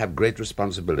 I have great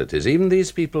responsibilities. Even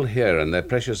these people here and their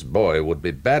precious boy would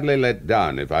be badly let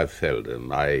down if I failed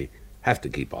them. I have to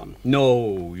keep on.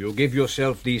 No, you give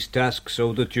yourself these tasks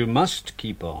so that you must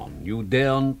keep on. You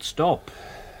daren't stop.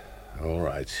 All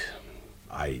right.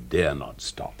 I dare not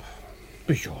stop.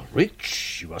 You're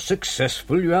rich, you are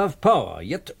successful, you have power,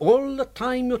 yet all the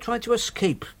time you try to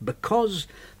escape because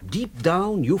deep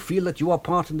down you feel that your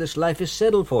part in this life is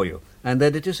settled for you and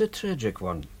that it is a tragic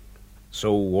one.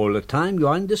 So all the time you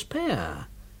are in despair.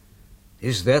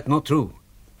 Is that not true?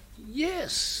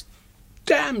 Yes.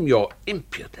 Damn your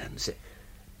impudence.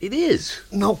 It is.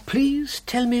 Now please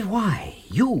tell me why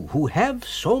you, who have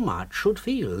so much, should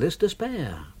feel this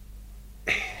despair.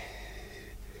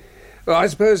 Well, I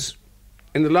suppose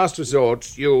in the last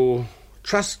resort you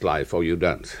trust life or you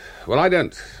don't. Well, I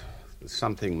don't. There's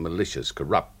something malicious,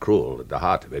 corrupt, cruel at the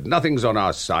heart of it. Nothing's on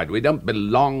our side. We don't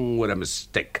belong. We're a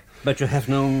mistake. But you have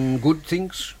known good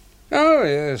things? Oh,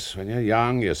 yes. When you're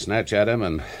young, you snatch at 'em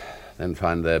and then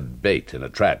find their bait in a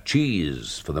trap.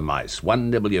 Cheese for the mice. One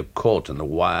nibble you're caught and the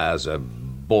wires are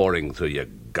boring through your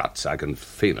guts. I can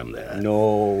feel 'em there.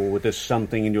 No, there's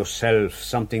something in yourself,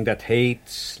 something that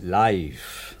hates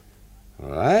life. All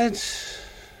right.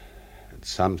 It's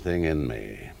something in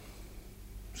me.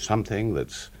 Something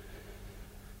that's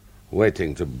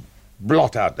waiting to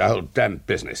blot out the whole damn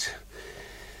business.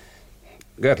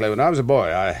 Gertler, when I was a boy,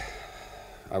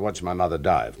 I watched my mother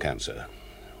die of cancer.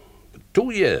 For 2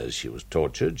 years she was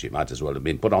tortured. She might as well have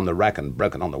been put on the rack and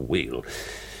broken on the wheel.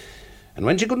 And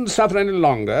when she couldn't suffer any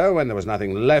longer, when there was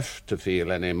nothing left to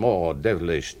feel any more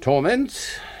devilish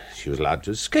torment, she was allowed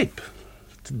to escape,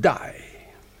 to die.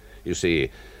 You see,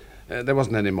 there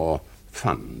wasn't any more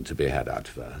fun to be had out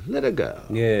of her. Let her go.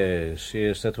 Yes,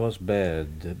 that was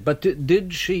bad. But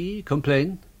did she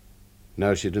complain?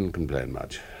 No, she didn't complain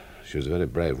much. She was a very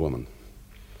brave woman.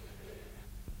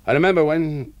 I remember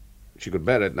when she could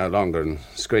bear it no longer and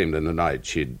screamed in the night,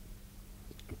 she'd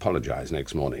apologize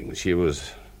next morning. She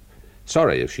was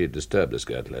Sorry if she'd disturbed us,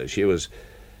 Gertler. She was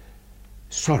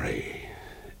sorry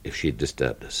if she'd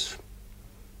disturbed us.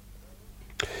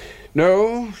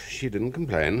 No, she didn't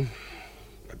complain.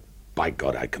 But by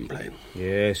God, I complain.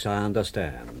 Yes, I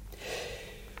understand.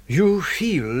 You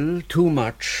feel too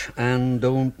much and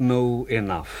don't know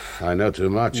enough. I know too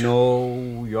much.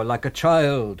 No, you're like a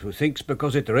child who thinks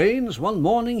because it rains one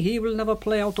morning he will never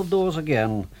play out of doors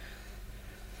again.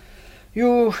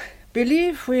 You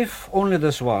believe we've only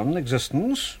this one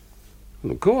existence?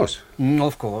 Of course.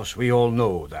 Of course, we all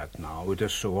know that now. It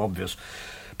is so obvious.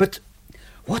 But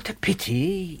what a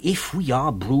pity if we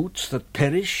are brutes that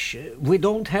perish, we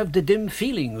don't have the dim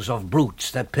feelings of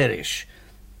brutes that perish.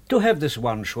 To have this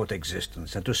one short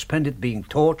existence and to spend it being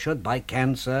tortured by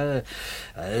cancer,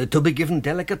 to be given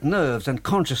delicate nerves and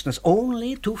consciousness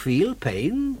only to feel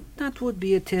pain, that would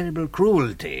be a terrible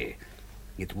cruelty.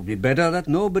 It would be better that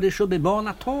nobody should be born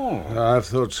at all. I've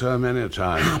thought so many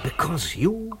times. Because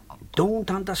you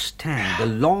don't understand the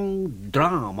long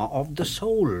drama of the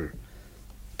soul.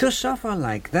 To suffer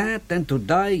like that and to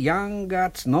die young,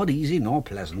 that's not easy nor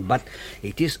pleasant, but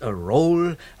it is a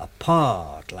role, a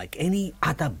part, like any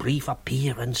other brief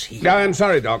appearance here. I'm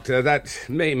sorry, Doctor. That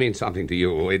may mean something to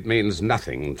you. It means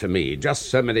nothing to me. Just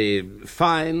so many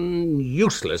fine,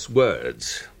 useless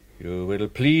words. You will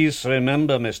please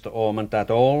remember, Mr. Ormond, that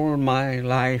all my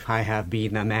life I have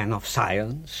been a man of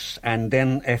science and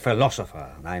then a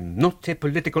philosopher. I'm not a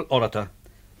political orator.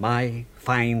 My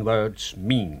fine words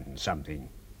mean something.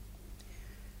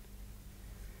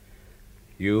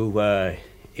 You were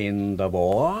in the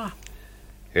war?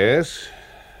 Yes,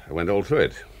 I went all through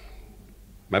it.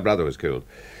 My brother was killed.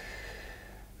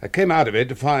 I came out of it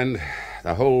to find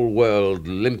the whole world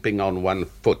limping on one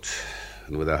foot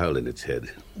and with a hole in its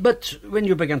head. But when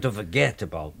you began to forget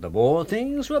about the war,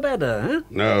 things were better, huh?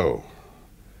 No.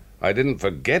 I didn't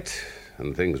forget,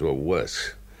 and things were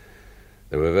worse.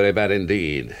 They were very bad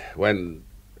indeed. When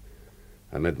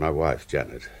I met my wife,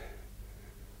 Janet,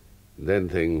 then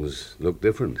things looked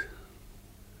different.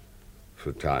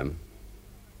 For a time.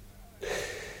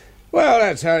 Well,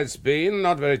 that's how it's been.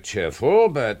 Not very cheerful,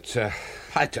 but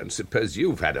I don't suppose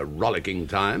you've had a rollicking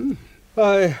time.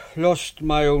 I lost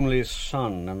my only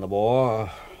son in the war,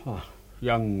 a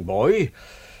young boy.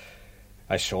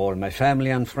 I saw all my family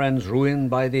and friends ruined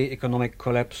by the economic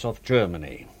collapse of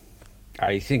Germany.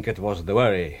 I think it was the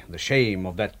worry, the shame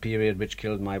of that period which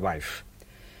killed my wife.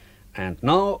 And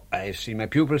now I see my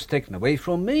pupils taken away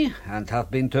from me and have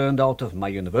been turned out of my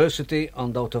university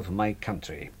and out of my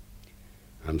country.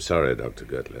 I'm sorry, Dr.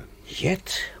 Gertler.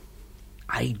 Yet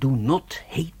I do not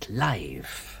hate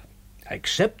life. I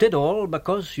accept it all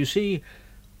because, you see,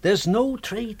 there's no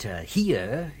traitor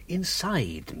here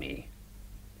inside me.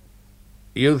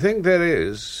 You think there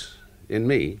is in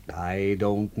me? I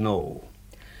don't know.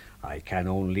 I can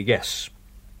only guess.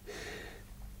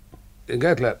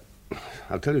 Gertler,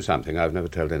 I'll tell you something I've never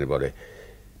told anybody.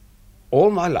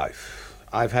 All my life,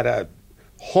 I've had a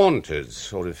haunted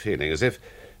sort of feeling, as if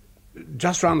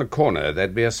just round the corner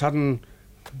there'd be a sudden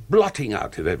blotting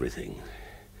out of everything.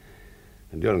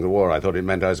 And during the war I thought it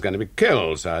meant I was going to be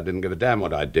killed, so I didn't give a damn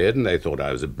what I did, and they thought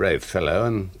I was a brave fellow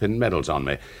and pinned medals on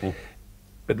me.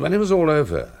 But when it was all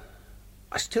over,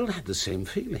 I still had the same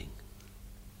feeling.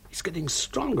 It's getting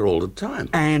stronger all the time.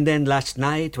 And then last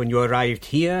night, when you arrived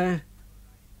here,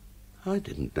 I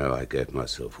didn't know I gave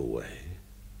myself away.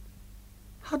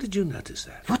 How did you notice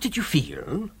that? what did you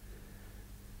feel?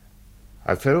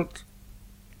 I felt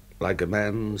like a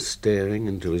man staring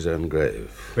into his own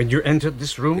grave. When you entered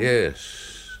this room?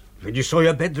 Yes. When you saw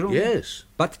your bedroom? Yes.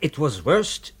 But it was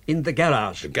worst in the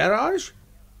garage. The garage?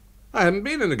 I haven't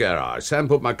been in the garage. Sam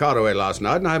put my car away last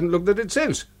night and I haven't looked at it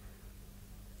since.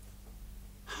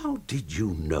 How did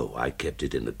you know I kept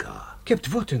it in the car?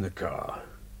 Kept what in the car?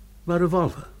 My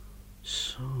revolver.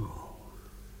 So.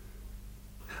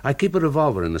 I keep a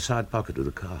revolver in the side pocket of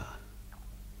the car.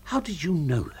 How did you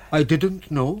know that? I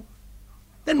didn't know.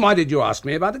 Then why did you ask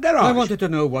me about the garage? I wanted to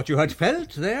know what you had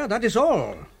felt there, that is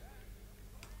all.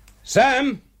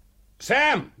 Sam!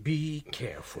 Sam! Be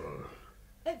careful.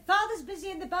 Father's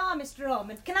busy in the bar, Mr.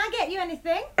 Ormond. Can I get you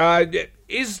anything?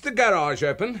 Is the garage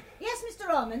open? Yes,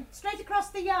 Mr. Ormond. Straight across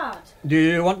the yard. Do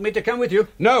you want me to come with you?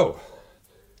 No.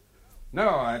 No,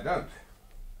 I don't.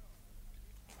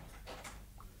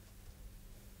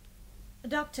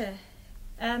 Doctor,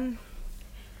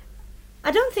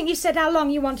 I don't think you said how long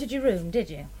you wanted your room, did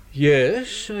you?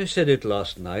 Yes, I said it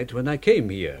last night when I came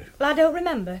here. Well, I don't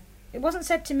remember. It wasn't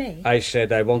said to me. I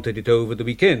said I wanted it over the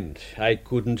weekend. I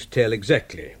couldn't tell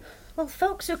exactly. Well,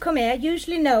 folks who come here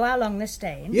usually know how long they're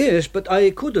staying. Yes, but I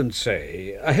couldn't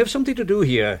say. I have something to do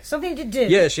here. Something to do?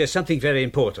 Yes, something very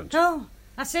important. Oh,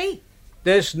 I see.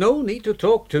 There's no need to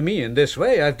talk to me in this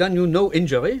way. I've done you no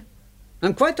injury.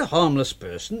 I'm quite a harmless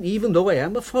person, even though I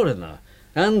am a foreigner,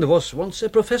 and was once a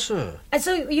professor. And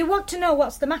so you want to know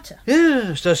what's the matter?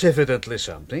 Yes, there's evidently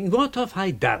something. What have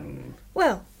I done?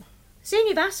 Well, seeing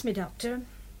you've asked me, Doctor,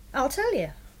 I'll tell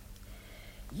you.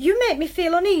 You make me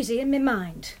feel uneasy in my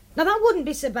mind. Now, that wouldn't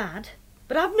be so bad,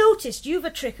 but I've noticed you've a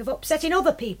trick of upsetting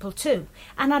other people too,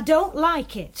 and I don't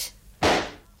like it.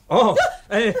 Oh,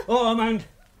 Ormond!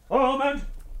 Ormond!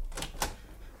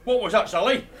 What was that,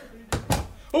 Sally?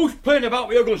 Who's playing about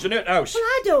with Uggles in that house? Well,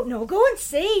 I don't know. Go and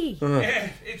see.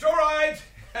 It's all right.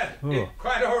 It's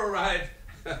quite all right.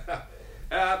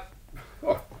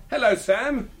 Hello,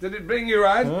 Sam. Did it bring you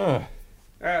right?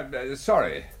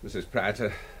 Sorry, Mrs. Pratt.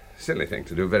 Silly thing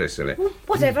to do, very silly.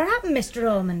 Whatever happened,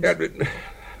 Mr. Ormond?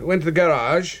 Went to the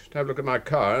garage to have a look at my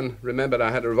car and remembered I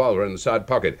had a revolver in the side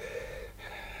pocket.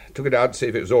 Took it out to see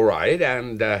if it was all right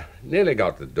and nearly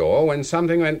got to the door when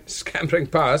something went scampering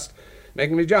past,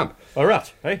 making me jump. A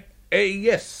rat, eh?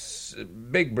 Yes,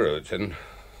 big brute, and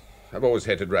I've always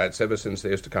hated rats ever since they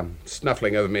used to come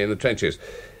snuffling over me in the trenches.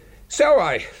 So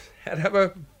I had to have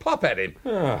a pop at him.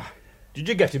 Did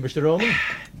you get him, Mr. Ormond?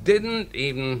 Didn't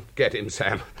even get him,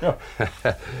 Sam. Oh.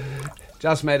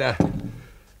 Just made a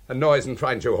noise and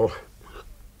frightened you all.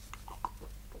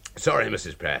 Sorry,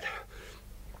 Mrs. Pratt.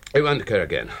 It won't occur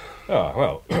again.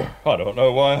 Well, I don't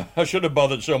know why I should have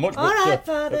bothered so much, All right,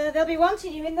 Father. They'll be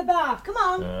wanting you in the bar. Come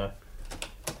on.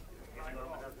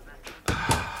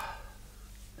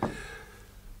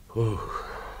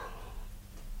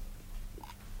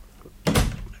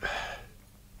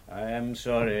 I am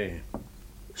sorry.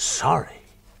 Sorry?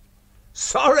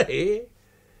 Sorry?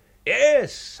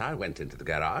 Yes, I went into the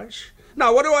garage.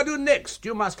 Now, what do I do next?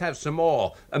 You must have some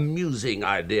more amusing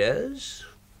ideas.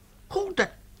 Who the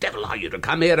devil are you to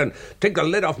come here and take the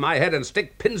lid off my head and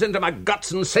stick pins into my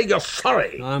guts and say you're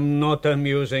sorry? I'm not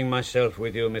amusing myself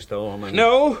with you, Mr. Ormond.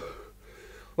 No?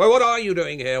 Well, what are you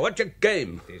doing here? What's your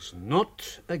game? It's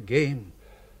not a game.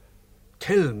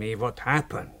 Tell me what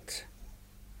happened.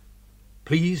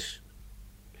 Please?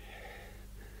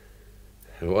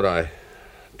 What I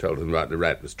told them about the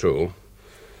rat was true.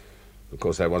 Of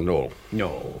course, that wasn't all.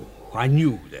 No, I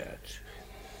knew that.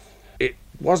 It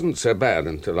wasn't so bad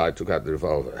until I took out the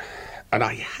revolver. And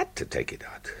I had to take it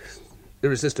out.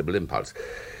 Irresistible impulse.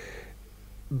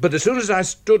 But as soon as I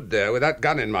stood there with that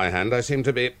gun in my hand, I seemed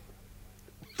to be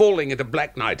falling into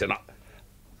black night, and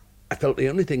I felt the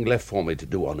only thing left for me to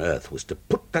do on earth was to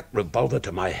put that revolver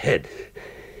to my head.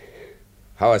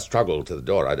 How I struggled to the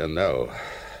door, I don't know.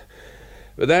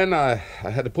 But then I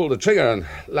had to pull the trigger, and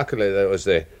luckily there was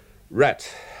the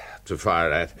rat to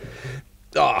fire at.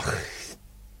 Oh,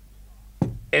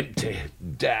 empty.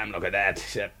 Damn, look at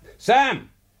that. Sam!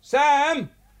 Sam!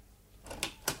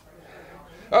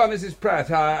 Oh, Mrs.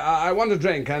 Pratt, I want a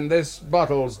drink, and this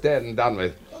bottle's dead and done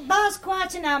with. Well, bar's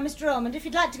quieter now, Mr. Ormond, if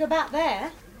you'd like to go back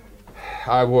there.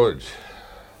 I would.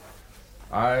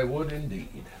 I would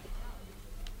indeed.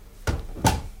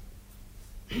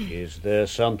 Is there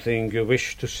something you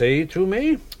wish to say to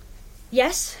me?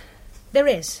 Yes, there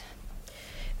is.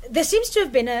 There seems to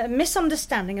have been a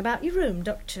misunderstanding about your room,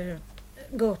 Dr.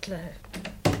 Gortler.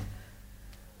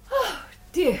 Oh,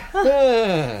 dear.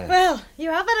 Well, you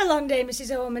have had a long day,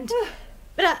 Mrs. Ormond.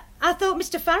 But I thought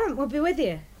Mr. Farrant would be with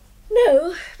you.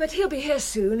 No, but he'll be here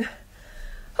soon.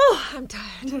 Oh, I'm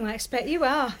tired. I expect you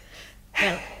are.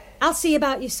 Well, I'll see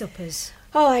about your suppers.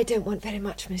 Oh, I don't want very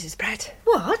much, Mrs. Pratt.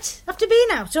 What? After being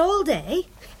out all day?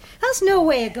 That's no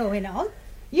way of going on.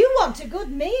 You want a good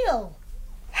meal.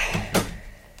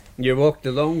 You walked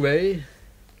a long way,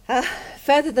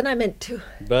 Further than I meant to.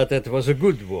 but it was a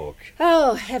good walk.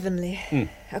 Oh, heavenly.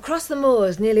 Across the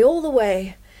moors, nearly all the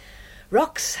way.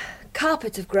 Rocks,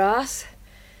 carpets of grass,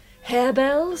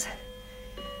 harebells.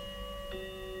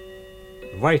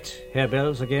 White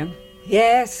harebells again?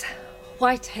 Yes,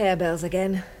 white harebells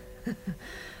again.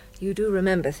 You do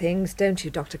remember things, don't you,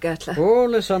 Dr. Gertler?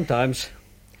 Only sometimes.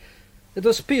 It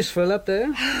was peaceful up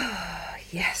there.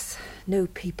 Yes, no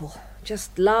people.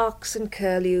 Just larks and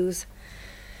curlews.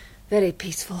 Very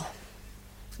peaceful.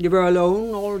 You were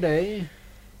alone all day?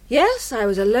 Yes, I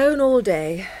was alone all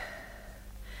day.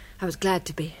 I was glad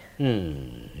to be.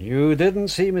 You didn't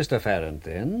see Mr. Farrant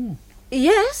then?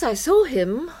 Yes, I saw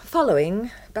him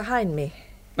following behind me.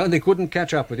 And he couldn't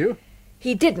catch up with you?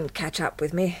 He didn't catch up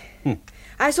with me.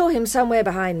 I saw him somewhere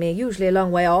behind me, usually a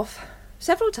long way off.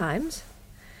 Several times.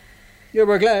 You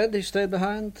were glad he stayed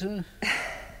behind?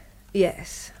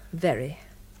 Yes, very.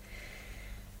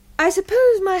 I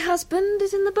suppose my husband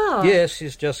is in the bar? Yes,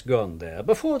 he's just gone there.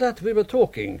 Before that, we were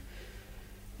talking.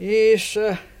 He's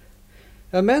a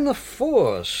man of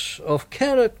force, of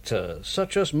character,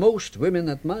 such as most women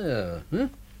admire. Huh?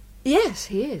 Yes,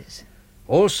 he is.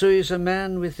 Also, he's a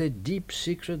man with a deep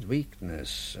secret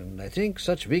weakness, and I think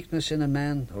such weakness in a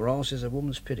man arouses a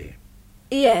woman's pity.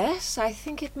 Yes, I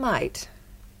think it might.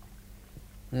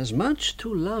 There's much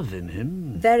to love in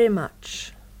him. Very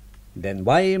much. Then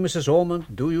why, Mrs.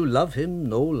 Ormond, do you love him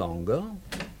no longer?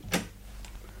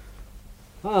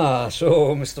 Ah,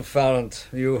 so, Mr. Farrant,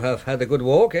 you have had a good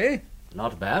walk, eh?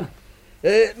 Not bad.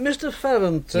 Mr.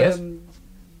 Farrant... Yes?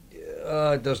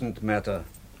 It doesn't matter.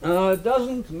 It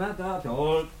doesn't matter at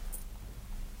all.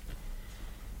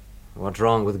 What's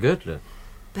wrong with Gertler?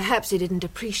 Perhaps he didn't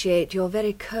appreciate your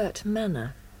very curt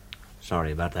manner.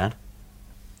 Sorry about that.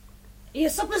 Your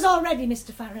supper's all ready,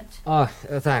 Mr. Farrant. Oh,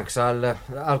 thanks.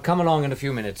 I'll come along in a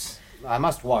few minutes. I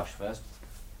must wash first.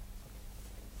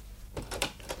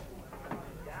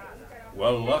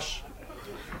 Well, lass?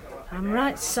 I'm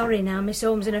right sorry now Miss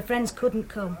Holmes and her friends couldn't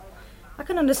come. I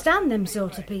can understand them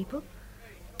sort of people.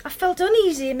 I felt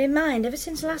uneasy in my mind ever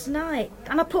since last night,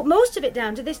 and I put most of it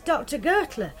down to this Dr.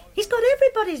 Gertler. He's got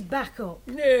everybody's back up.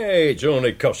 Nay, it's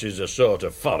only 'cause he's a sort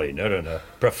of foreigner and a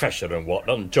professor and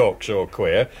whatnot and talks so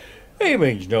queer. He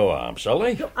means no harm,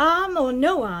 Sally. No harm or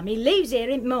no harm, he leaves here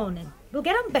in the morning. We'll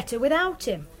get on better without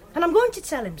him, and I'm going to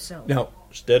tell him so. Now,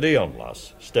 steady on,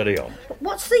 lass, steady on. But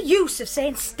what's the use of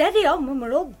saying steady on when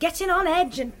we're all getting on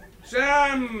edge and...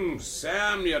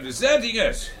 Sam, you're deserting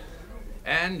us.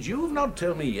 And you've not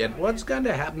told me yet what's going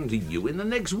to happen to you in the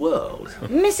next world.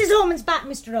 Mrs. Ormond's back,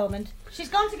 Mr. Ormond. She's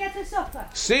gone to get her supper.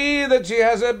 See that she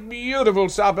has a beautiful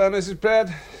supper, Mrs.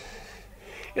 Pratt.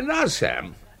 And now,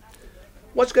 Sam,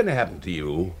 what's going to happen to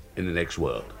you in the next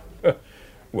world?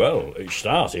 Well, it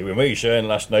started with me saying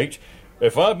last night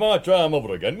if I'd my time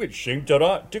over again, which seemed to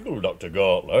right tickle Dr.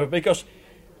 Gertler, because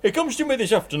he comes to me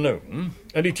this afternoon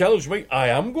and he tells me I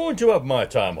am going to have my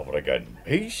time over again.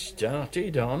 He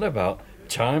started on about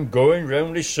time going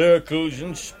round in circles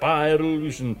and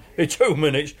spirals, and in 2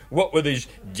 minutes, what with his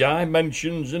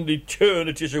dimensions and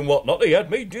eternities and whatnot, he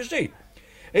had me dizzy.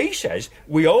 He says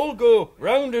we all go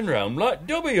round and round like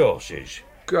dubby horses.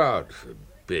 God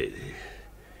forbid.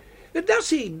 Does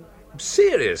he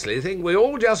seriously think we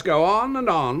all just go on and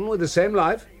on with the same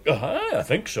life? I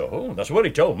think so. That's what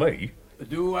he told me.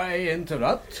 Do I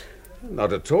interrupt?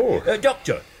 Not at all.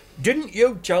 Doctor, didn't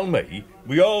you tell me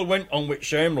we all went on with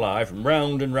same life and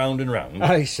round and round and round?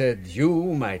 I said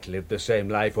you might live the same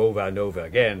life over and over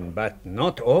again, but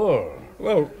not all.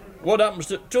 Well, what happens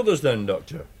to others then,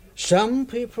 Doctor? Some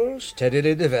people,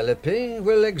 steadily developing,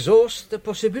 will exhaust the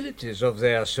possibilities of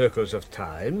their circles of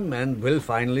time and will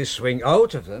finally swing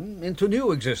out of them into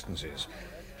new existences.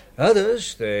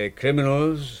 Others, the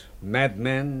criminals,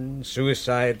 madmen,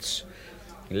 suicides,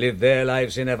 live their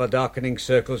lives in ever-darkening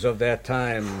circles of their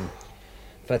time.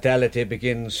 Fatality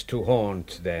begins to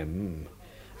haunt them.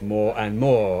 More and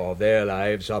more of their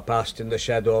lives are passed in the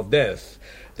shadow of death.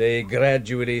 They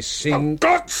gradually sink... For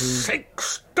God's sake,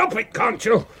 stop it, can't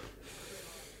you?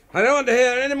 I don't want to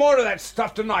hear any more of that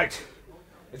stuff tonight.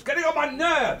 It's getting on my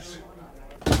nerves.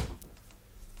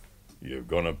 You're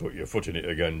gonna put your foot in it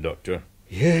again, Doctor.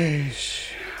 Yes.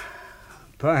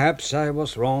 Perhaps I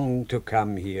was wrong to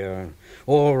come here,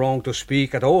 or wrong to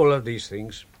speak at all of these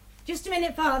things. Just a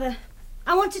minute, Father.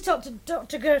 I want to talk to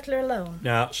Dr. Gertler alone.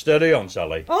 Now, steady on,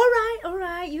 Sally. All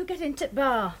right. You get into the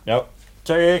bar. Now,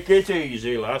 take it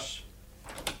easy, lass.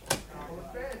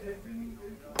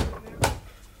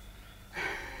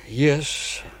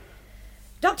 Yes.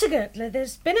 Dr. Gertler,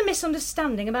 there's been a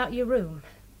misunderstanding about your room.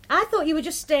 I thought you were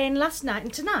just staying last night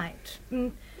and tonight.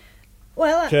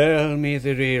 Tell me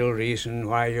the real reason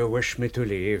why you wish me to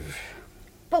leave.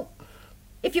 Well,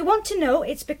 if you want to know,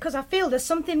 it's because I feel there's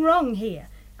something wrong here.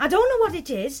 I don't know what it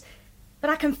is, but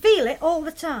I can feel it all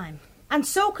the time. And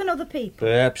so can other people.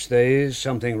 Perhaps there is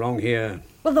something wrong here.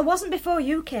 Well, there wasn't before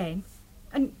you came.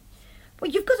 And, well,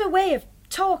 you've got a way of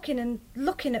talking and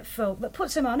looking at folk that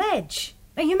puts them on edge.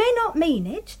 Now, you may not mean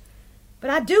it, but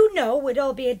I do know we'd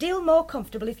all be a deal more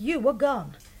comfortable if you were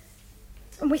gone.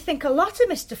 And we think a lot of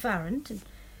Mr. Farrant, and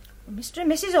Mr.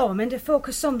 and Mrs. Ormond are folk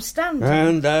of some standing.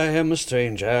 And I am a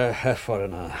stranger, a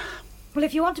foreigner. Well,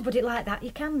 if you want to put it like that,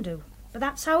 you can do. But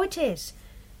that's how it is.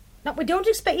 Now, we don't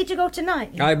expect you to go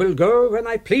tonight. I will go when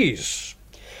I please.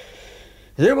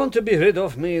 They want to be rid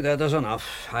of me, that is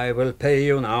enough. I will pay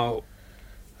you now.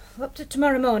 Up to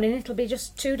tomorrow morning, it'll be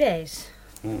just 2 days.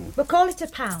 We'll call it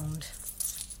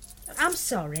 £1. I'm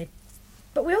sorry,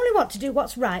 but we only want to do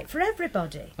what's right for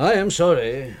everybody. I am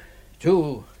sorry,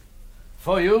 too.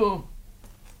 For you.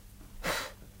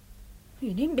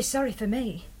 You needn't be sorry for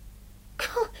me.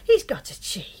 Oh, he's got a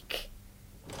cheek.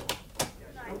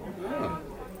 Oh.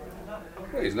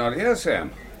 Well, he's not here,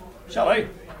 Sam. Sally,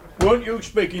 weren't you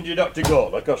speaking to Dr.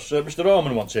 Gawler? Because Mr.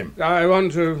 Orman wants him. I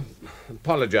want to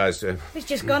apologise to him. He's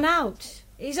just gone out.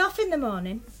 He's off in the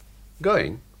morning.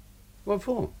 Going? What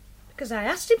for? Because I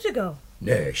asked him to go.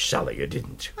 No, Sally, you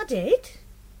didn't. I did.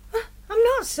 I'm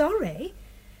not sorry.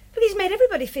 But he's made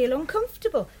everybody feel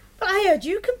uncomfortable. But I heard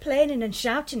you complaining and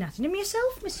shouting at him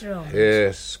yourself, Mr. Orman.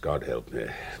 Yes, God help me.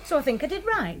 So I think I did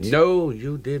right. No,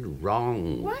 you did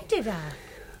wrong. Why did I?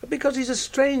 Because he's a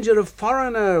stranger, a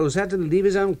foreigner who's had to leave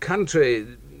his own country.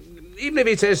 Even if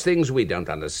he says things we don't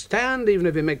understand, even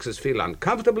if he makes us feel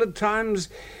uncomfortable at times,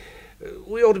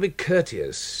 we ought to be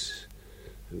courteous.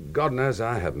 God knows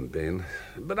I haven't been.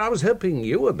 But I was hoping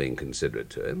you were being considerate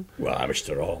to him. Well,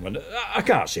 Mr. Orman, I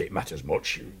can't say it matters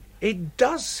much. It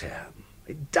does, Sam.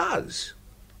 It does.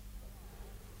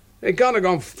 It can't have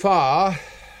gone far.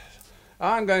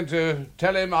 I'm going to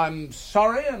tell him I'm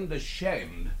sorry and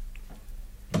ashamed.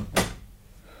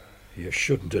 You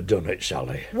shouldn't have done it,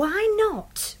 Sally. Why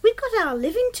not? We've got our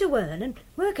living to earn and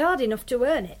work hard enough to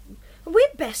earn it.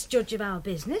 We're best judge of our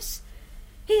business.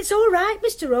 It's all right,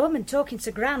 Mr. Orman, talking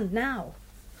so grand now.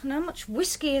 And how much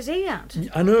whiskey has he had?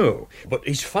 I know, but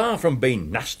he's far from being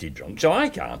nasty drunk, so I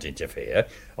can't interfere.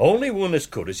 Only one as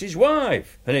could is his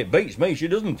wife, and it beats me she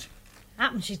doesn't.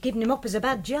 Happens she's given him up as a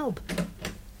bad job.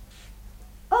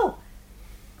 Oh,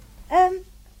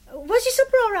 was your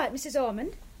supper all right, Mrs.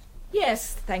 Ormond?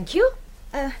 Yes, thank you.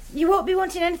 You won't be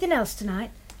wanting anything else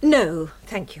tonight? No,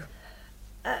 thank you.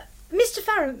 Mr.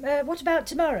 Farron, what about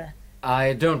tomorrow?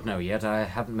 I don't know yet. I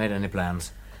haven't made any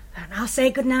plans. And I'll say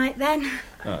good night then.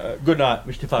 Good night,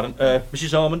 Mr. Farron.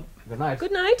 Mrs. Orman. Good night.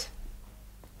 Good night.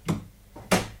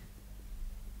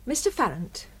 Mr.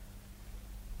 Farrant.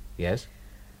 Yes?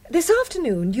 This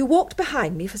afternoon you walked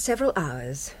behind me for several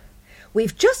hours.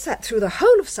 We've just sat through the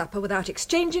whole of supper without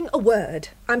exchanging a word.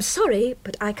 I'm sorry,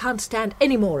 but I can't stand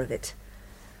any more of it.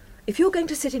 If you're going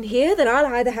to sit in here, then I'll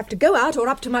either have to go out or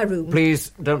up to my room.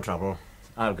 Please, don't trouble.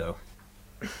 I'll go.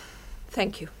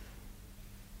 Thank you.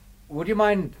 Would you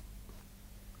mind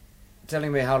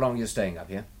telling me how long you're staying up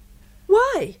here?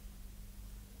 Why?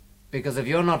 Because if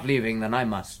you're not leaving, then I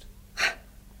must.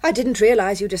 I didn't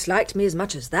realise you disliked me as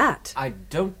much as that. I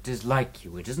don't dislike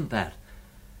you. It isn't that.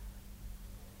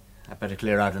 I'd better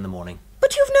clear out in the morning.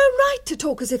 But you've no right to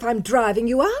talk as if I'm driving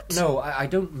you out. No, I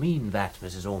don't mean that,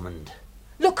 Mrs. Ormond.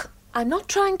 Look, I'm not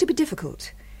trying to be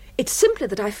difficult. It's simply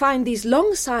that I find these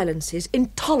long silences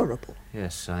intolerable.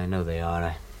 Yes, I know they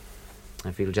are.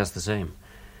 I feel just the same.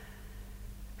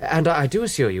 And I do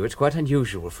assure you it's quite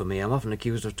unusual for me. I'm often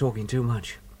accused of talking too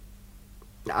much.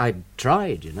 I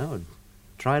tried,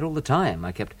 tried all the time.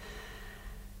 I kept...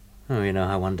 Oh, you know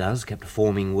how one does, kept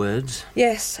forming words.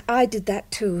 Yes, I did that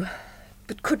too,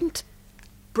 but couldn't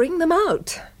bring them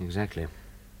out. Exactly.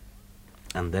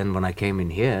 And then when I came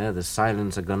in here, the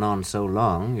silence had gone on so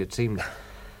long, it seemed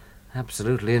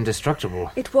absolutely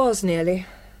indestructible. It was nearly.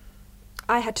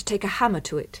 I had to take a hammer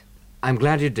to it. I'm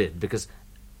glad you did, because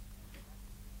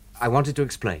I wanted to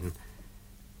explain.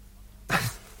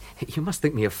 You must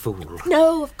think me a fool.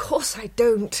 No, of course I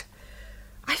don't.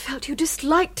 I felt you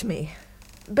disliked me.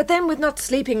 But then with not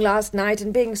sleeping last night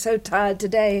and being so tired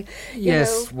today,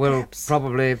 Yes, well, perhaps...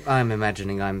 probably I'm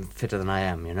imagining I'm fitter than I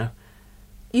am,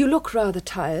 You look rather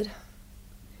tired.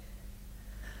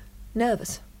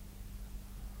 Nervous.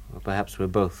 Well, perhaps we're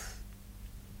both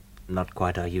not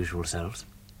quite our usual selves.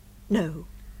 No.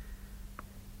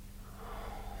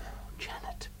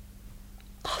 Janet.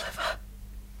 Oliver.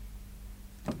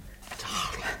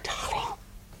 Darling.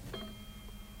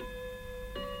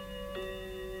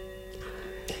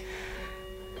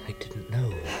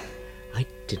 I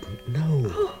didn't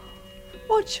know. Oh,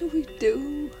 what shall we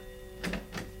do?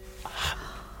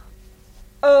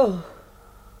 Oh.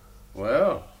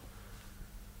 Well,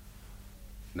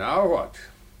 now what?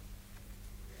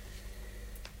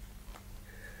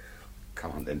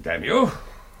 Come on then, damn you.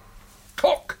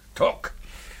 Talk.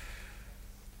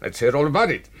 Let's hear all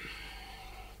about it.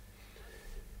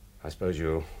 I suppose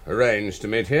you arranged to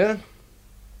meet here?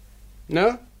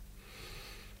 No?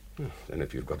 Then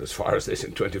if you've got as far as this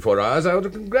in 24 hours, I ought to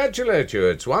congratulate you.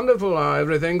 It's wonderful how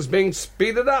everything's being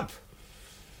speeded up.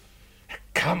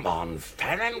 Come on,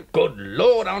 Farron. Good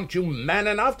Lord, aren't you man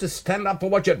enough to stand up for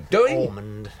what you're doing?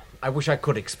 Ormond, I wish I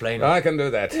could explain. I can do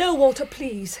that. No, Walter,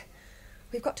 please.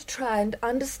 We've got to try and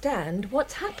understand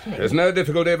what's happening. There's no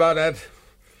difficulty about that.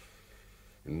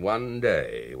 In one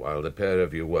day, while the pair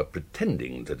of you were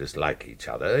pretending to dislike each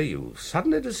other, you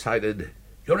suddenly decided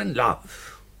you're in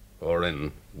love, or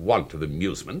in want of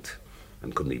amusement,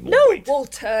 and couldn't even No, wait.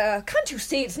 Walter, can't you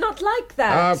see it's not like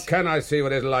that? How can I see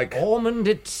what it's like? Ormond,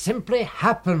 it simply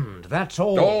happened, that's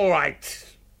all. All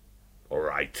right. All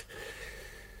right.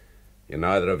 You're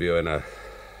neither of you in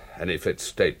any fit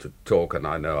state to talk, and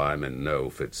I know I'm in no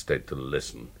fit state to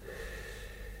listen.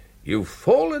 You've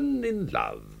fallen in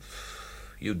love.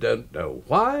 You don't know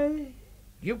why.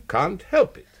 You can't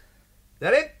help it.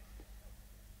 That it?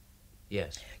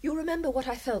 Yes. You remember what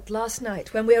I felt last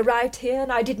night when we arrived here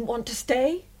and I didn't want to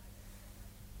stay?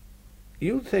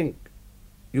 You think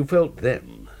you felt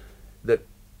then that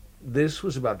this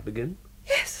was about to begin?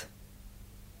 Yes.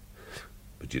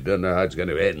 But you don't know how it's going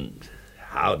to end.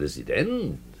 How does it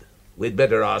end? We'd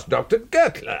better ask Dr.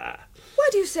 Gertler. Why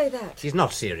do you say that? He's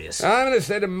not serious. I'm in a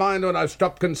state of mind when I've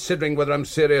stopped considering whether I'm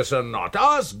serious or not.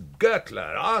 Ask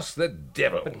Gertler. Ask the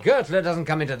devil. But Gertler doesn't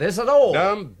come into this at all.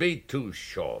 Don't be too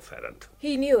sure, Ferrant.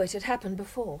 He knew it had happened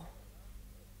before.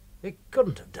 He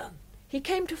couldn't have done. He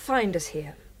came to find us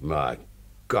here. My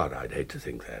God, I'd hate to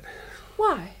think that.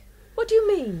 Why? What do you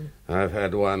mean? I've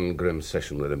had one grim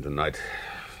session with him tonight.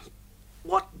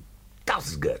 What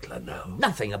does Gertler know?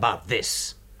 Nothing about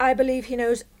this. I believe he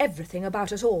knows everything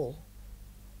about us all.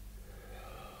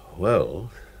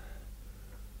 Well,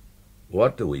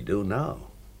 what do we do now?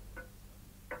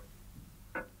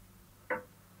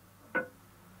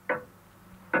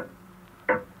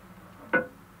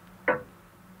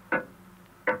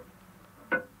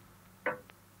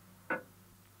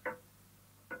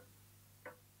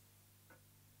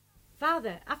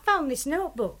 Father, I found this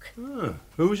notebook.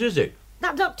 Whose is it?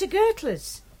 That Dr.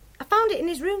 Gertler's. I found it in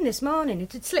his room this morning.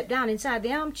 It had slipped down inside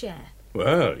the armchair.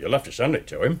 Well, you'll have to send it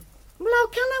to him. Well, how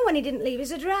can I when he didn't leave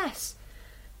his address?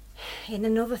 And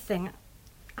another thing,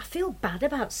 I feel bad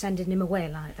about sending him away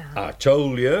like that. I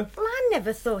told you. Well, I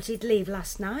never thought he'd leave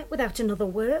last night without another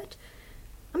word.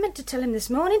 I meant to tell him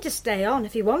this morning to stay on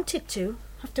if he wanted to,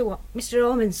 after what Mr.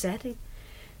 Ormond said. It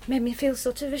made me feel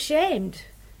sort of ashamed.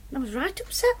 And I was right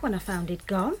upset when I found he'd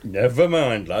gone. Never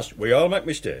mind, lass. We all make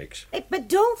mistakes. But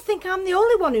don't think I'm the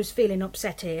only one who's feeling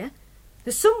upset here.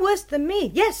 There's some worse than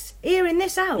me. Yes, here in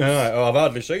this house. I've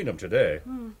hardly seen them today.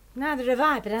 Neither have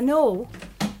I, but I know.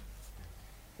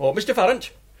 Oh, Mr.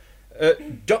 Farrant,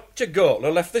 Dr.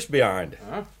 Gertler left this behind.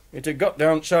 Huh? It had got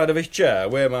down side of his chair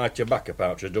where my tobacco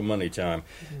pouch has done many time.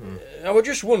 I was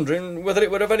just wondering whether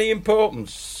it would have any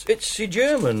importance. It's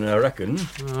German, I reckon.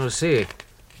 I'll see.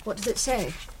 What does it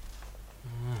say?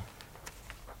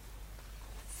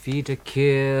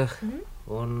 Wiederkehr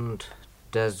und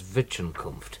das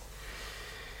Witchenkunft.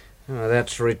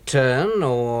 That's return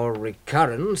or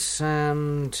recurrence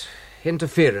and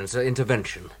interference or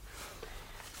intervention.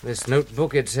 This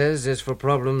notebook, it says, is for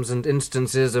problems and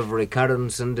instances of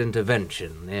recurrence and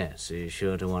intervention. Yes, he's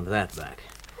sure to want that back.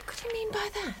 What could he mean by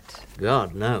that?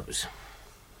 God knows.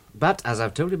 But, as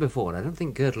I've told you before, I don't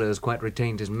think Gertler has quite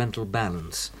retained his mental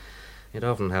balance. It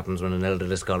often happens when an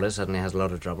elderly scholar suddenly has a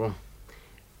lot of trouble.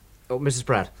 Oh, Mrs.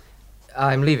 Pratt,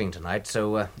 I'm leaving tonight,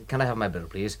 so can I have my bill,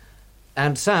 please?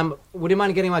 And, Sam, would you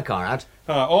mind getting my car out?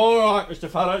 All right, Mr.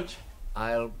 Farrant.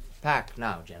 I'll pack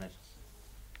now, Janet.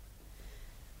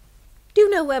 Do you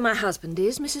know where my husband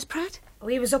is, Mrs. Pratt? Oh,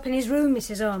 he was up in his room,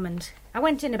 Mrs. Ormond. I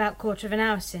went in about 1/4 of an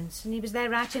hour since, and he was there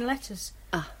writing letters.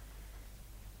 Ah.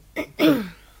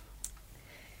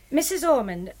 Mrs.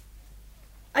 Ormond,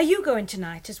 are you going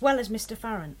tonight as well as Mr.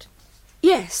 Farrant?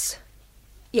 Yes.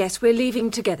 Yes, we're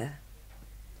leaving together.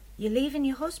 You're leaving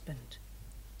your husband?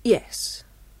 Yes.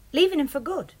 Leaving him for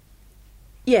good?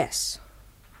 Yes.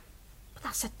 But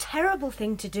that's a terrible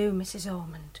thing to do, Mrs.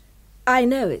 Ormond. I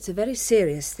know it's a very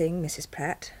serious thing, Mrs.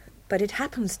 Pratt, but it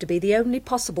happens to be the only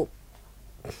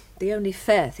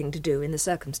fair thing to do in the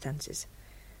circumstances.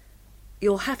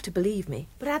 You'll have to believe me.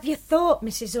 But have you thought,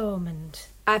 Mrs. Ormond?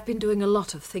 I've been doing a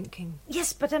lot of thinking.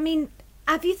 Yes, but I mean,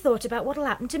 have you thought about what'll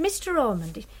happen to Mr.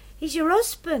 Ormond? He's your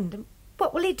husband, and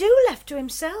what will he do left to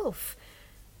himself?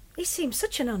 He seems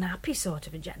such an unhappy sort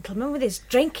of a gentleman with his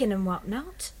drinking and what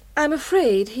not. I'm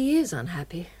afraid he is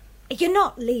unhappy. You're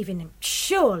not leaving him,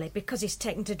 surely, because he's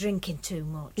taken to drinking too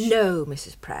much? No,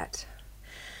 Mrs. Pratt.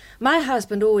 My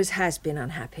husband always has been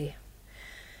unhappy.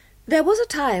 There was a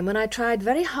time when I tried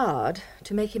very hard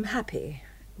to make him happy,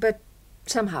 but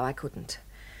somehow I couldn't.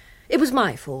 It was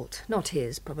my fault, not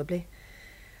his, probably.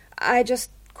 I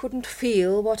just couldn't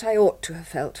feel what I ought to have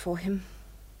felt for him.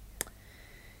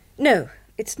 No,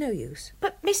 it's no use.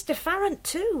 But Mr. Farrant,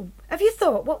 too. Have you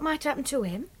thought what might happen to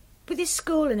him? With his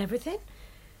school and everything?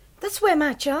 That's where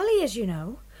my Charlie is, you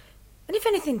know. And if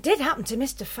anything did happen to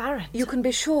Mr. Farrant... You can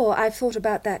be sure I've thought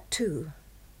about that, too.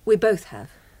 We both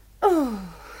have.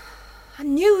 Oh, I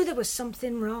knew there was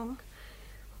something wrong.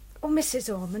 Oh,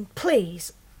 Mrs. Ormond,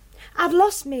 please. I've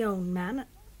lost my own man,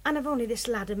 and I've only this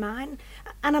lad of mine,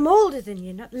 and I'm older than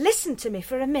you. Not listen to me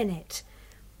for a minute.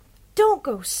 Don't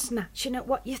go snatching at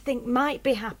what you think might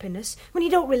be happiness when you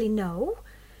don't really know.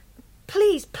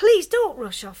 Please, please don't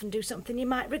rush off and do something you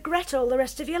might regret all the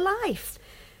rest of your life.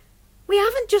 We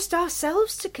haven't just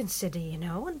ourselves to consider, you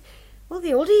know, and, well,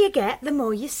 the older you get, the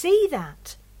more you see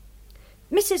that.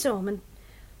 Mrs. Ormond,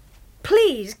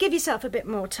 please give yourself a bit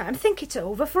more time. Think it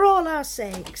over for all our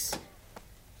sakes.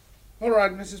 All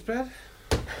right, Mrs. Pratt.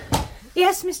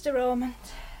 Yes, Mr. Ormond.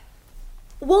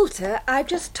 Walter, I've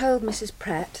just told Mrs.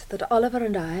 Pratt that Oliver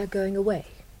and I are going away.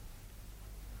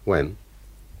 When?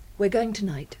 We're going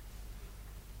tonight.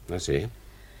 I see.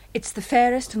 It's the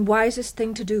fairest and wisest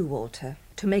thing to do, Walter,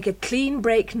 to make a clean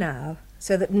break now,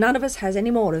 so that none of us has any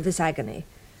more of this agony.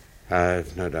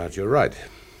 I've no doubt you're right.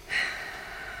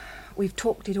 We've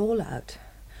talked it all out.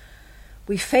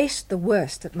 We faced the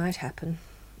worst that might happen,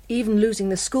 even losing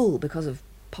the school because of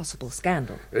possible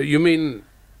scandal. You mean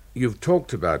you've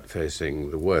talked about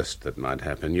facing the worst that might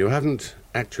happen. You haven't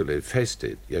actually faced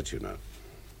it yet, you know.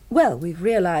 Well, we've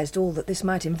realised all that this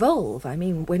might involve. I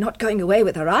mean, we're not going away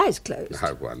with our eyes closed.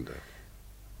 I wonder.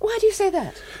 Why do you say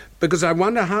that? Because I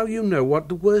wonder how you know what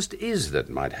the worst is that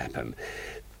might happen.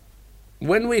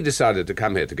 When we decided to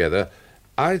come here together,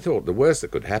 I thought the worst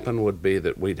that could happen would be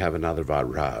that we'd have another of our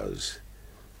rows.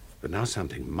 But now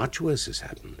something much worse has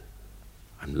happened.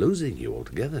 I'm losing you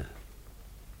altogether.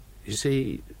 You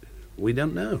see, we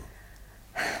don't know.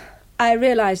 I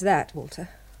realise that, Walter.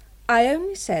 I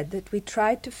only said that we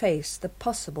tried to face the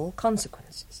possible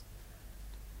consequences.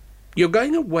 You're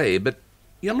going away, but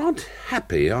you're not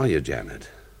happy, are you, Janet?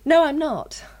 No, I'm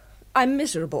not. I'm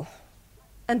miserable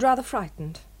and rather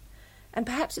frightened. And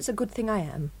perhaps it's a good thing I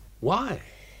am. Why?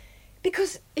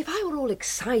 Because if I were all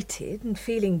excited and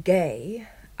feeling gay,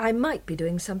 I might be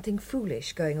doing something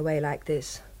foolish going away like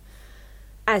this.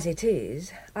 As it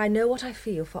is, I know what I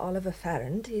feel for Oliver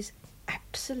Farrand is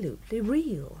absolutely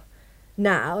real.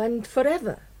 Now and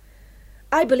forever.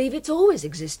 I believe it's always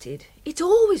existed. It's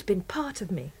always been part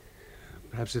of me.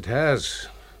 Perhaps it has.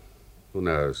 Who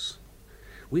knows?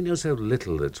 We know so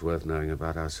little that's worth knowing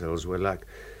about ourselves. We're like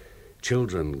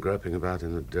children groping about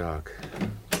in the dark.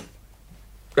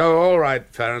 Oh, all right,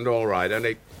 Farrand, all right.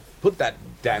 Only put that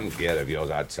damn gear of yours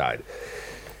outside.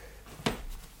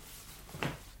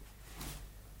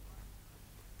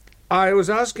 I was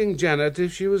asking Janet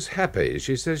if she was happy.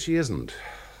 She says she isn't.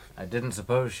 I didn't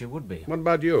suppose she would be. What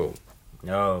about you?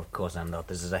 No, of course I'm not.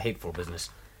 This is a hateful business.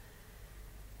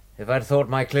 If I'd thought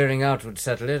my clearing out would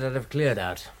settle it, I'd have cleared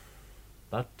out.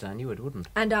 But I knew it wouldn't.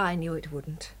 And I knew it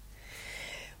wouldn't.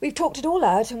 We've talked it all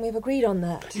out and we've agreed on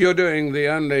that. You're doing the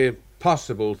only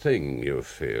possible thing, you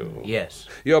feel. Yes.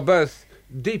 You're both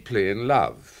deeply in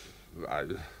love. I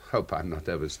hope I'm not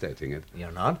overstating it.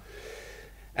 You're not?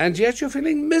 And yet you're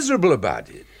feeling miserable about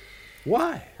it.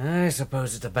 Why? I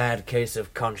suppose it's a bad case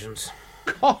of conscience.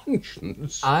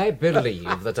 Conscience? I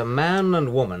believe that a man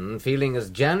and woman feeling as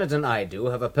Janet and I do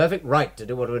have a perfect right to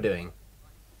do what we're doing.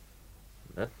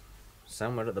 But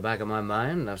somewhere at the back of my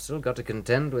mind, I've still got to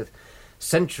contend with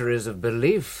centuries of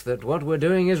belief that what we're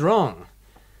doing is wrong.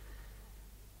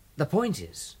 The point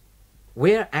is,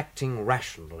 we're acting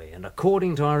rationally and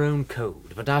according to our own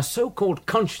code, but our so-called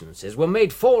consciences were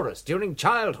made for us during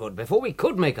childhood before we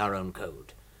could make our own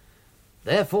code.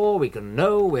 Therefore, we can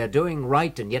know we're doing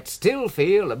right and yet still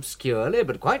feel obscurely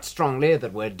but quite strongly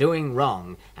that we're doing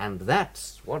wrong. And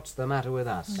that's what's the matter with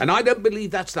us. And I don't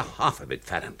believe that's the half of it,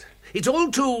 Farrand. It's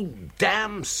all too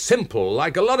damn simple,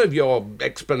 like a lot of your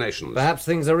explanations. Perhaps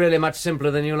things are really much simpler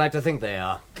than you like to think they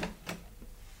are.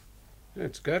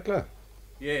 It's Gertler.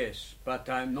 Yes, but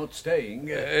I'm not staying.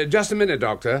 Just a minute,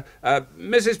 Doctor.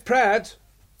 Mrs. Pratt?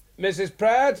 Mrs.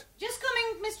 Pratt? Just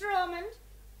coming, Mr. Ormond.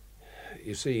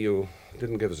 You see, you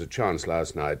didn't give us a chance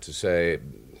last night to say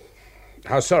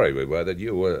how sorry we were that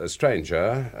you were a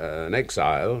stranger, an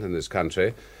exile in this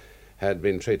country, had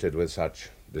been treated with such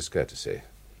discourtesy.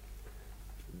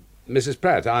 Mrs.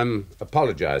 Pratt, I'm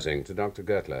apologising to Dr.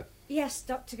 Gertler. Yes,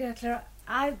 Dr. Gertler,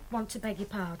 I want to beg your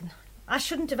pardon. I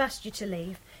shouldn't have asked you to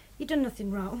leave. You've done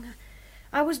nothing wrong.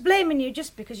 I was blaming you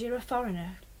just because you're a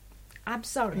foreigner. I'm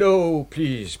sorry. No,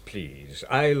 please, please.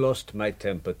 I lost my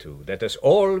temper too. That has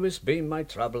always been my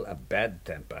trouble, a bad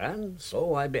temper, and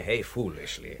so I behave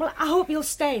foolishly. Well, I hope you'll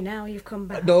stay now you've come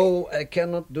back. No, I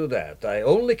cannot do that. I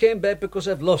only came back because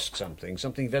I've lost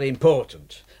something very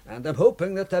important, and I'm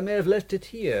hoping that I may have left it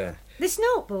here. This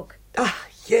notebook? Ah,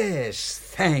 yes,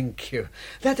 thank you.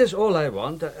 That is all I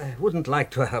want. I wouldn't like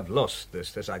to have lost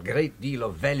this. There's a great deal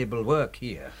of valuable work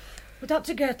here. Well,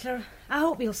 Dr. Gertler, I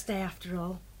hope you'll stay after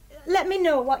all. Let me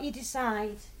know what you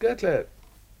decide. Gertler,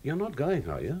 You're not going,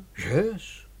 are you?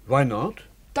 Yes. Why not?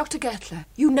 Dr. Gertler,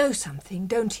 you know something,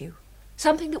 don't you?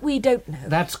 Something that we don't know.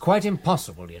 That's quite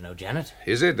impossible, you know, Janet.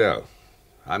 Is it, though?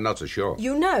 I'm not so sure.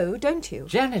 You know, don't you?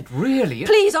 Janet, really?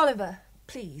 Please, Oliver,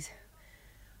 please.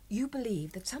 You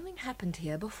believe that something happened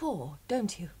here before,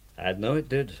 don't you? I'd know it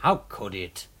did. How could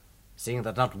it? Seeing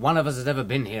that not one of us has ever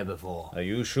been here before. Are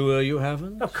you sure you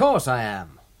haven't? Of course I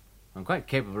am. I'm quite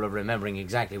capable of remembering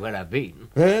exactly where I've been.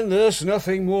 Then there's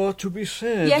nothing more to be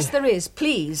said. Yes, there is.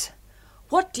 Please.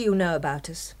 What do you know about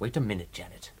us? Wait a minute,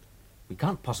 Janet. We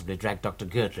can't possibly drag Dr.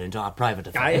 Gertler into our private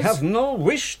affairs. I have no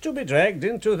wish to be dragged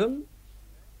into them.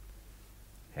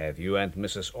 Have you and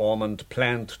Mrs. Ormond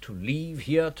planned to leave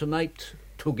here tonight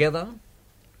together?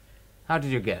 How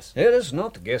did you guess? It is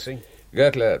not guessing.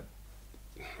 Gertler,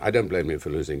 I don't blame you for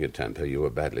losing your temper. You were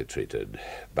badly treated.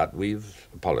 But we've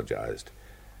apologized.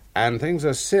 And things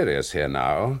are serious here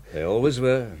now. They always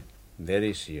were.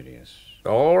 Very serious.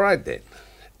 All right, then.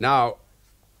 Now,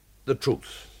 the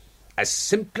truth. As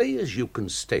simply as you can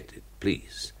state it,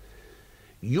 please.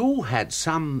 You had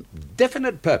some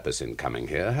definite purpose in coming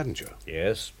here, hadn't you?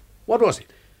 Yes. What was it?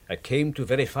 I came to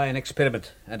verify an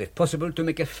experiment, and if possible, to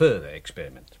make a further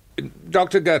experiment.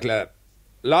 Dr. Gertler,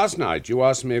 last night you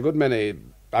asked me a good many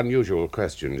unusual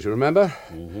questions, you remember?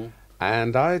 Mm-hmm.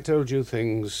 And I told you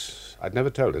things I'd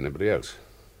never told anybody else.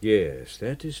 Yes,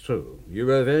 that is true. You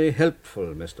were very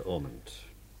helpful, Mr. Ormond.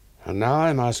 And now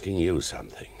I'm asking you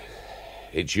something.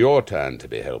 It's your turn to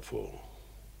be helpful.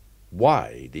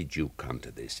 Why did you come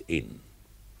to this inn?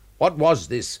 What was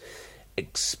this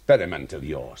experiment of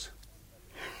yours?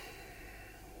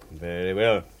 Very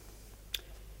well.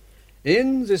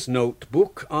 In this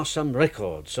notebook are some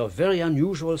records of very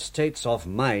unusual states of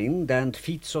mind and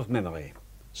feats of memory.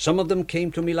 Some of them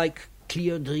came to me like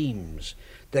clear dreams.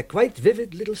 They're quite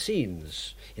vivid little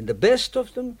scenes. In the best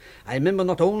of them, I remember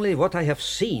not only what I have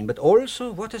seen, but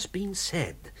also what has been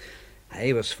said.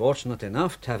 I was fortunate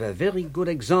enough to have a very good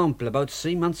example about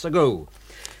 3 months ago.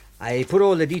 I put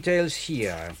all the details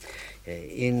here.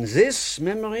 In this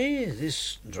memory,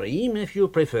 this dream, if you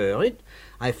prefer it,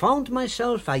 I found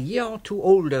myself a year or two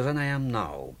older than I am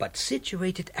now, but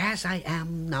situated as I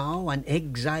am now, an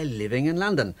exile living in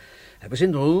London. I was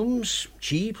in rooms,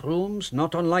 cheap rooms,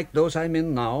 not unlike those I'm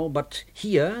in now, but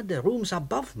here, the rooms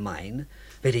above mine,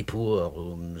 very poor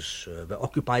rooms, were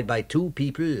occupied by 2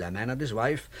 people, a man and his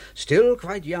wife, still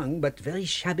quite young, but very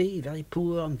shabby, very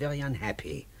poor, and very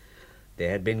unhappy. They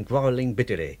had been quarrelling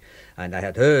bitterly, and I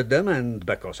had heard them, and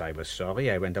because I was sorry,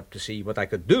 I went up to see what I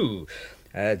could do.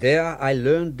 There I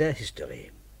learned their history.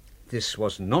 This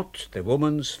was not the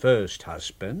woman's first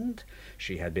husband.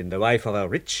 She had been the wife of a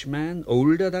rich man,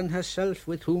 older than herself,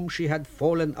 with whom she had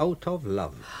fallen out of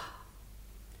love.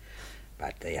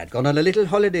 But they had gone on a little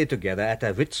holiday together at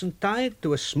a Whitsuntide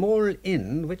to a small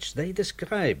inn which they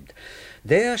described.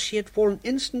 There she had fallen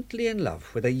instantly in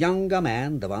love with a younger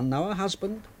man, the one now her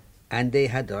husband, and they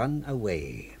had run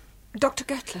away. Dr.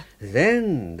 Gertler.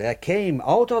 Then there came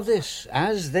out of this,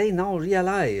 as they now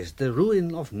realized, the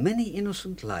ruin of many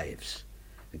innocent lives.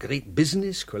 The great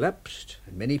business collapsed,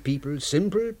 and many people,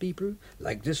 simple people,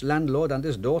 like this landlord and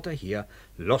his daughter here,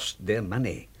 lost their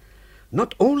money.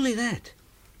 Not only that,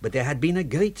 but there had been a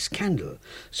great scandal,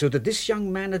 so that this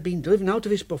young man had been driven out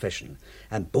of his profession,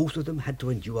 and both of them had to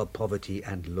endure poverty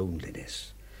and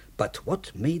loneliness. But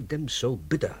what made them so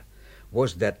bitter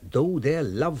was that though their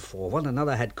love for one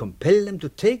another had compelled them to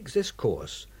take this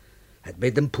course, had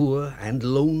made them poor and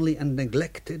lonely and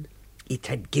neglected, it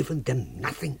had given them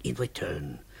nothing in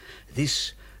return.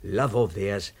 This love of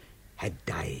theirs had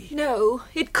died. No,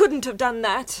 it couldn't have done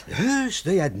that. Yes,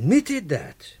 they admitted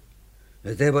that.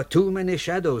 There were too many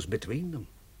shadows between them,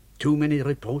 too many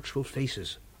reproachful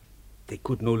faces. They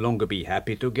could no longer be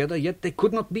happy together, yet they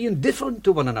could not be indifferent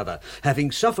to one another,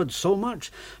 having suffered so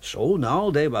much. So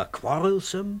now they were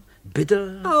quarrelsome,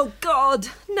 bitter. Oh, God!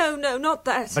 No, not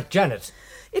that. But Janet...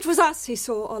 It was us he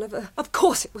saw, Oliver. Of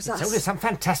course it was us. It's only some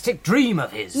fantastic dream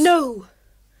of his. No!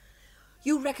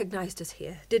 You recognised us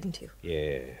here, didn't you?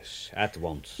 Yes, at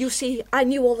once. You see, I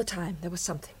knew all the time there was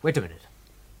something. Wait a minute.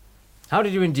 How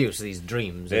did you induce these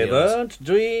dreams They of yours? weren't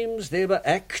dreams, they were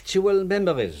actual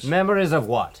memories. Memories of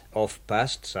what? Of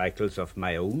past cycles of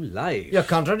my own life. You're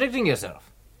contradicting yourself.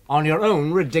 On your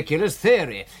own ridiculous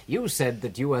theory. You said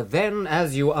that you were then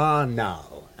as you are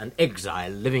now, an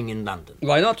exile living in London.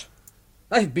 Why not?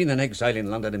 I've been an exile in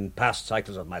London in past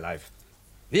cycles of my life.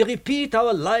 We repeat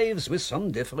our lives with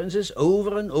some differences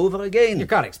over and over again. You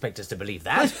can't expect us to believe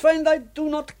My that. friend, I do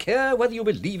not care whether you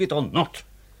believe it or not.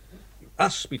 You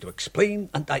asked me to explain,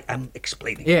 and I am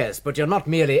explaining. Yes, but you're not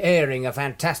merely airing a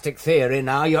fantastic theory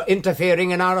now, you're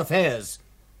interfering in our affairs.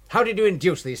 How did you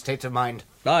induce these states of mind?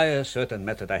 By a certain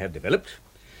method I have developed.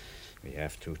 We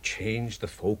have to change the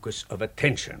focus of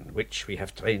attention, which we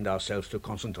have trained ourselves to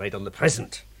concentrate on the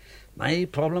present. My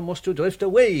problem was to drift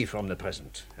away from the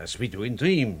present, as we do in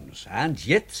dreams, and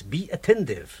yet be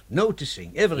attentive,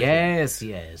 noticing everything.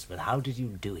 Yes, but how did you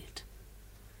do it?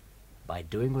 By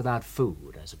doing without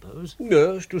food, I suppose?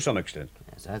 Yes, to some extent.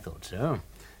 Yes, I thought so.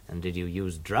 And did you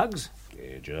use drugs?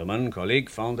 A German colleague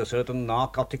found a certain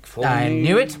narcotic for I me.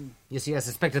 knew it. You see, I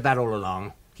suspected that all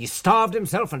along. He starved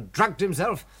himself and drugged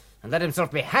himself and let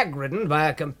himself be hag-ridden by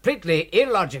a completely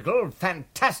illogical,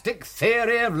 fantastic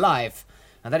theory of life.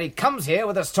 And then he comes here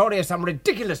with a story of some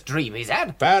ridiculous dream he's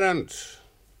had. Parent,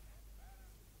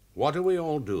 what are we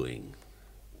all doing,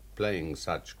 playing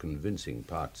such convincing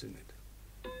parts in it?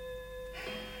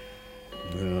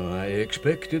 I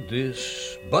expected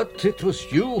this, but it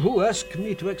was you who asked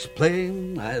me to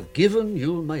explain. I have given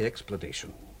you my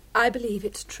explanation. I believe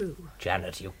it's true.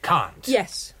 Janet, you can't.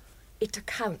 Yes, it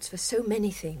accounts for so many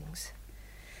things.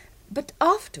 But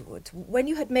afterwards, when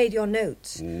you had made your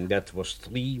notes... That was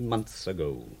 3 months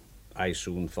ago. I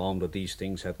soon found that these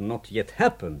things had not yet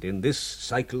happened in this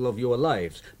cycle of your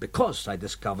lives, because I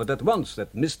discovered at once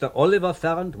that Mr. Oliver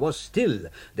Farrant was still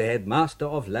the headmaster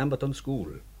of Lamberton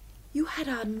School. You had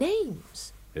our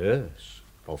names. Yes,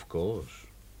 of course.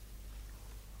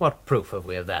 What proof have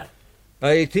we of that?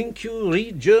 I think you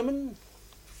read German?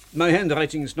 My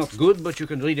handwriting is not good, but you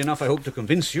can read enough, I hope, to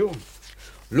convince you.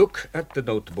 Look at the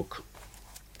notebook.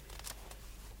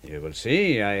 You will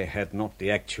see I had not the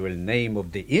actual name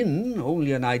of the inn,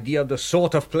 only an idea of the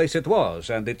sort of place it was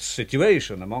and its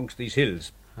situation amongst these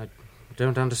hills. I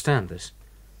don't understand this.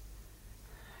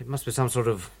 It must be some sort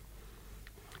of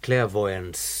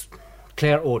clairvoyance,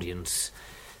 clairaudience.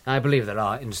 I believe there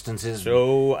are instances...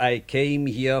 So I came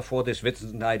here for this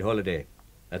Whitsuntide holiday.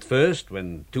 At first,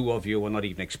 when 2 of you were not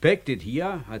even expected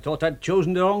here, I thought I'd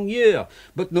chosen the wrong year.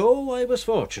 But no, I was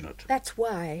fortunate. That's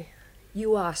why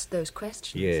you asked those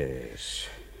questions. Yes.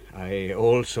 I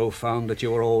also found that you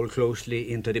were all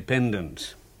closely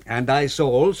interdependent. And I saw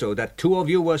also that 2 of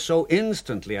you were so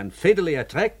instantly and fatally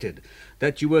attracted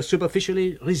that you were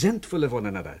superficially resentful of one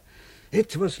another.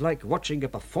 It was like watching a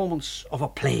performance of a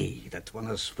play that one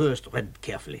has first read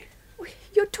carefully.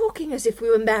 You're talking as if we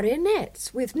were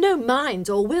marionettes, with no minds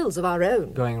or wills of our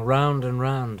own. Going round and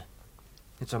round.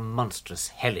 It's a monstrous,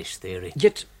 hellish theory.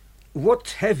 Yet,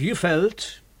 what have you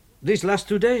felt these last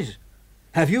 2 days?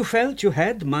 Have you felt you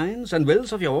had minds and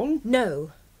wills of your own?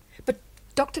 No. But,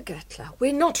 Dr. Gertler,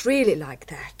 we're not really like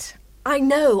that. I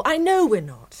know we're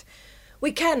not.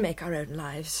 We can make our own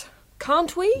lives.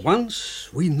 Can't we?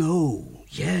 Once we know,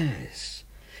 yes.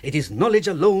 It is knowledge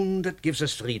alone that gives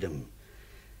us freedom.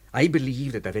 I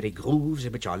believe that the very grooves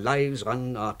in which our lives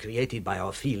run are created by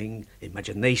our feeling,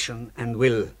 imagination, and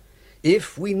will.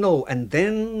 If we know and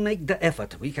then make the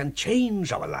effort, we can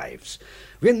change our lives.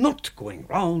 We're not going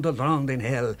round and round in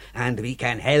hell, and we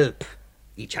can help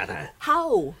each other.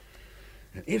 How?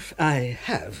 If I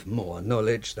have more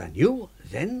knowledge than you,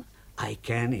 then I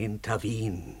can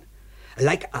intervene.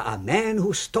 Like a man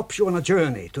who stops you on a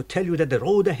journey to tell you that the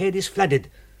road ahead is flooded.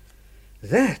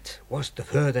 That was the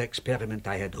further experiment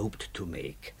I had hoped to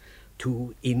make,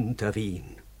 to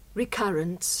intervene.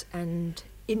 Recurrence and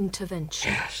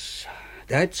intervention. Yes,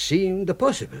 that seemed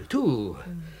possible, too.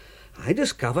 I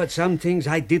discovered some things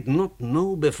I did not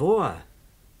know before.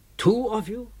 2 of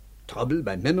you, troubled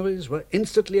by memories, were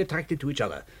instantly attracted to each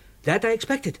other. That I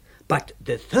expected. But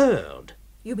the 3rd...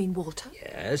 You mean Walter?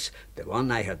 Yes, the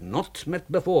one I had not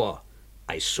met before.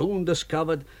 I soon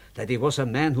discovered that he was a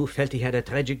man who felt he had a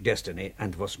tragic destiny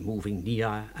and was moving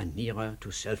nearer and nearer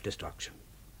to self-destruction.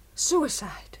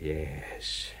 Suicide?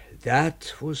 Yes,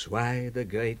 that was why the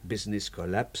great business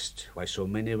collapsed, why so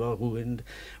many were ruined,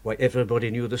 why everybody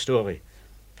knew the story.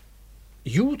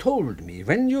 You told me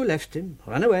when you left him,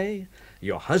 ran away,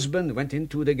 your husband went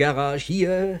into the garage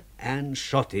here and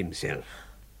shot himself.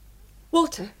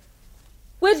 Walter?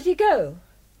 Where did he go?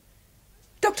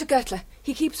 Dr. Gertler,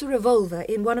 he keeps a revolver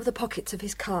in one of the pockets of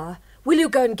his car. Will you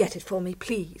go and get it for me,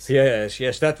 please? Yes,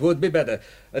 that would be better.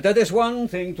 That is one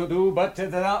thing to do, but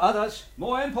there are others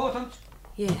more important.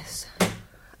 Yes,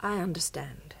 I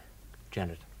understand.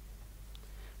 Janet,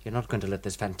 you're not going to let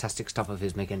this fantastic stuff of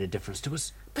his make any difference to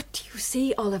us? But you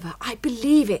see, Oliver, I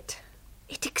believe it.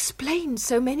 It explains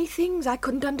so many things I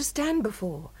couldn't understand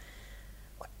before.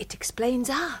 It explains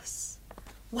us.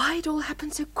 Why it all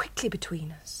happened so quickly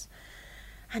between us.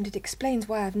 And it explains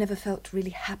why I've never felt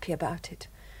really happy about it.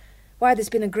 Why there's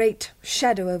been a great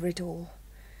shadow over it all.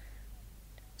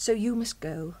 So you must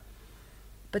go.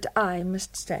 But I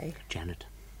must stay. Janet,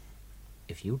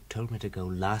 if you told me to go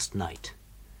last night,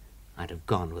 I'd have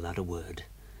gone without a word.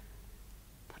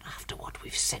 But after what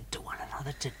we've said to one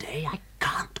another today, I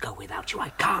can't go without you, I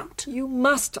can't. You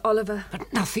must, Oliver.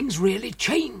 But nothing's really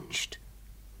changed.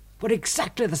 We're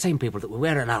exactly the same people that we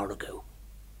were an hour ago.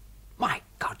 My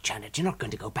God, Janet, you're not going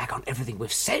to go back on everything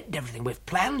we've said, everything we've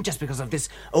planned, just because of this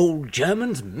old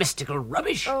German's mystical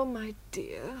rubbish? Oh, my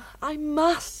dear, I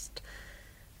must.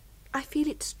 I feel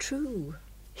it's true.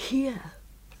 Here.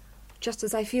 Just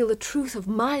as I feel the truth of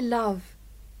my love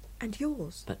and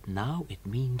yours. But now it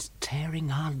means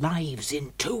tearing our lives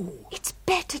in two. It's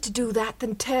better to do that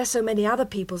than tear so many other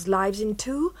people's lives in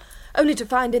two, only to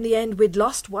find in the end we'd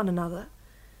lost one another.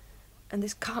 And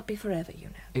this can't be forever, you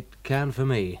know. It can for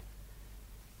me.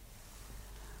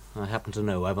 I happen to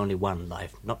know I've only one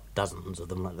life, not dozens of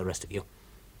them like the rest of you.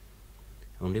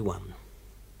 Only one.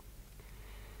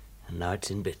 And now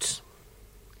it's in bits.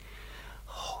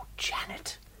 Oh,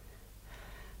 Janet.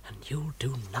 And you'll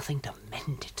do nothing to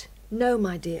mend it. No,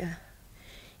 my dear.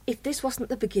 If this wasn't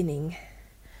the beginning,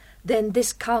 then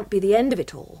this can't be the end of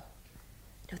it all.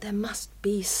 No, there must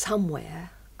be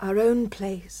somewhere, our own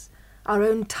place, our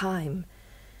own time.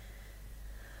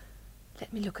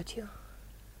 Let me look at you.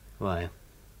 Why?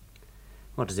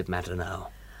 What does it matter now?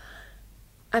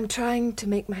 I'm trying to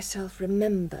make myself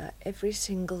remember every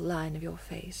single line of your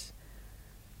face.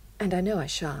 And I know I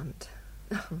shan't.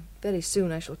 Very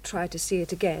soon I shall try to see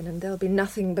it again, and there'll be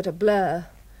nothing but a blur,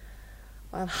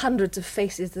 while hundreds of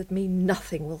faces that mean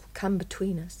nothing will come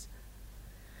between us.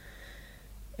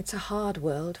 It's a hard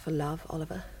world for love,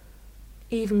 Oliver.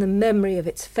 Even the memory of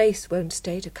its face won't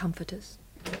stay to comfort us.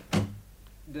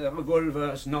 The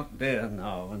revolver's not there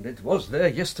now, and it was there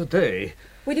yesterday.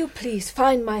 Will you please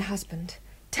find my husband?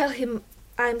 Tell him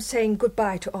I'm saying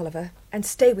goodbye to Oliver, and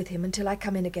stay with him until I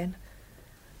come in again.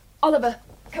 Oliver,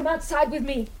 come outside with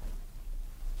me.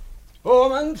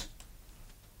 Ormond!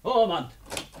 Ormond!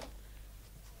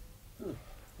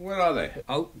 Where are they?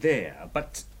 Out there,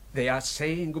 but they are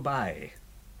saying goodbye.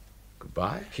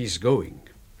 Goodbye? He's going.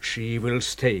 She will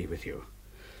stay with you.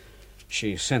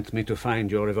 She sent me to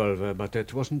find your revolver, but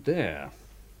it wasn't there.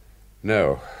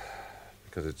 No,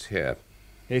 because it's here.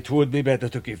 It would be better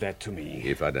to give that to me.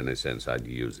 If I'd any sense, I'd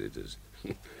use it as...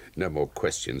 No more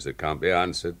questions that can't be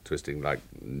answered, twisting like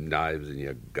knives in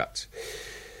your guts.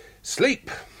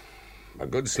 Sleep. A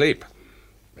good sleep.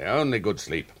 The only good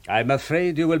sleep. I'm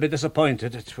afraid you will be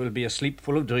disappointed. It will be a sleep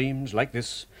full of dreams like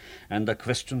this, and the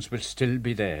questions will still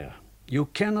be there. You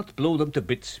cannot blow them to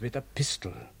bits with a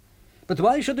pistol. But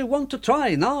why should you want to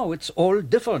try now? It's all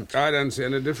different. I don't see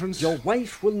any difference. Your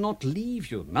wife will not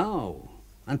leave you now,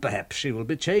 and perhaps she will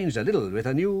be changed a little with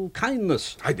a new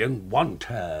kindness. I don't want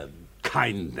her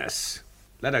kindness.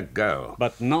 Let her go.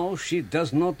 But now she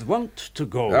does not want to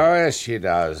go. Oh, yes, she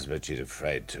does, but she's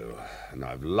afraid to. And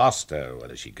I've lost her,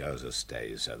 whether she goes or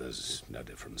stays, so there's no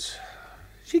difference.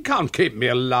 She can't keep me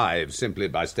alive simply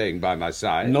by staying by my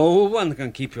side. No one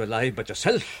can keep you alive but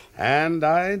yourself. And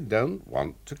I don't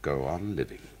want to go on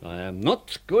living. I am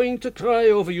not going to cry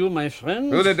over you, my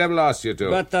friend. Who the devil asked you to?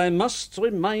 But I must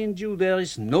remind you there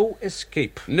is no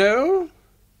escape. No?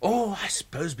 Oh, I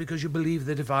suppose because you believe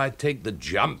that if I take the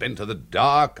jump into the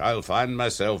dark, I'll find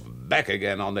myself back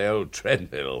again on the old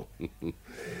treadmill.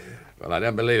 Well, I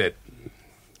don't believe it.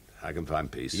 I can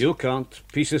find peace. You can't.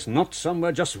 Peace is not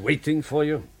somewhere just waiting for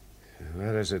you.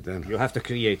 Where is it, then? You have to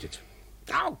create it.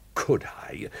 How could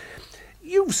I?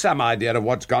 You've some idea of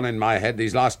what's gone in my head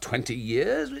these last 20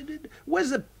 years. Where's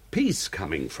the peace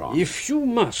coming from? If you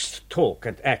must talk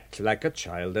and act like a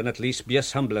child, then at least be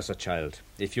as humble as a child.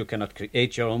 If you cannot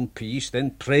create your own peace,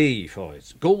 then pray for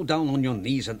it. Go down on your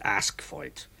knees and ask for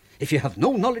it. If you have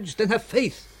no knowledge, then have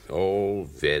faith. Oh,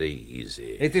 very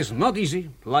easy. It is not easy.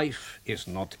 Life is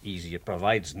not easy. It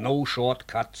provides no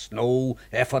shortcuts, no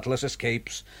effortless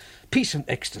escapes. Peace and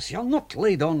ecstasy are not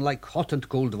laid on like hot and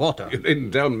cold water. You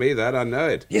didn't tell me that, I know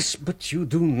it. Yes, but you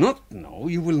do not know,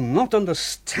 you will not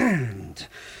understand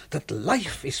that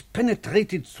life is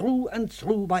penetrated through and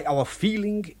through by our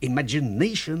feeling,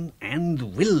 imagination,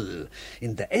 and will.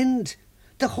 In the end,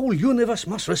 the whole universe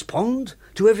must respond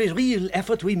to every real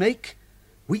effort we make.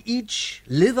 We each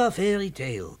live a fairy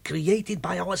tale created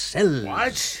by ourselves.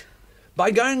 What?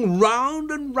 By going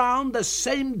round and round the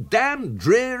same damn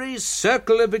dreary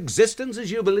circle of existence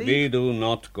as you believe? We do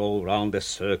not go round a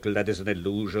circle. That is an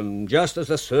illusion. Just as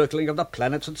the circling of the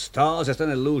planets and stars is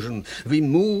an illusion. We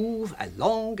move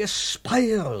along a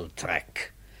spiral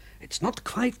track. It's not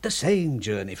quite the same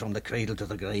journey from the cradle to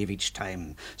the grave each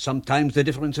time. Sometimes the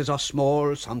differences are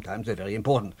small, sometimes they're very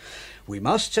important. We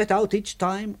must set out each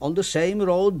time on the same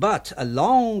road, but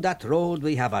along that road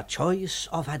we have a choice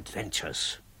of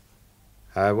adventures.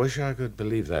 I wish I could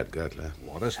believe that, Gertler.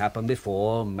 What has happened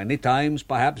before, many times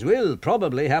perhaps will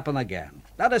probably happen again.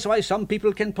 That is why some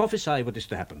people can prophesy what is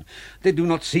to happen. They do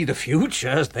not see the future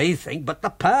as they think, but the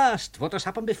past, what has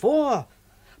happened before.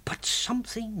 But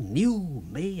something new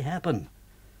may happen.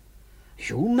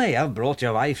 You may have brought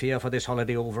your wife here for this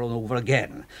holiday over and over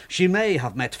again. She may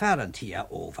have met Farrant here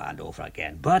over and over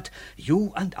again. But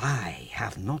you and I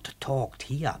have not talked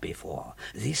here before.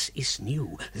 This is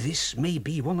new. This may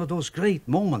be one of those great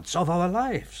moments of our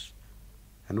lives.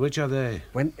 And which are they?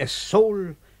 When a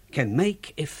soul can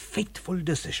make a fateful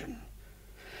decision.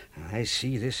 I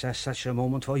see this as such a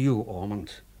moment for you,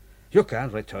 Ormond. You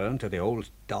can return to the old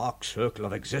dark circle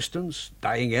of existence,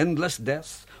 dying endless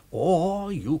death,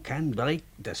 or you can break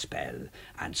the spell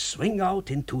and swing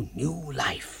out into new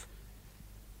life.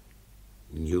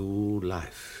 New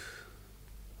life.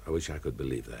 I wish I could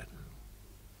believe that.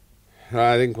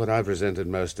 I think what I've resented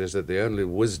most is that the only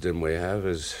wisdom we have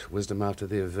is wisdom after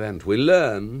the event. We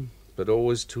learn, but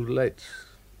always too late.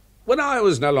 When I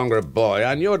was no longer a boy,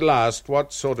 I knew at last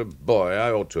what sort of boy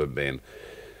I ought to have been.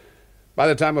 By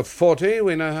the time of 40,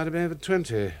 we know how to behave at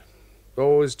 20.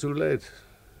 Always too late.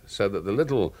 So that the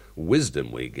little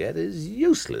wisdom we get is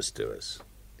useless to us.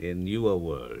 In your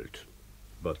world,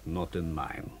 but not in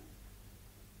mine.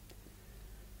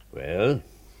 Well?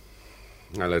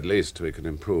 Well, at least we can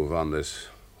improve on this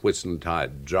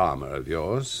Whitsuntide drama of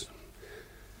yours.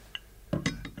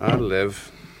 I'll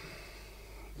live,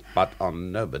 but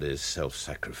on nobody's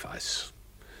self-sacrifice.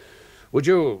 Would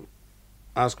you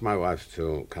ask my wife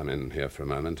to come in here for a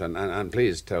moment, and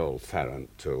please tell Farrant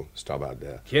to stop out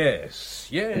there. Yes,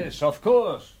 of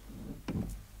course.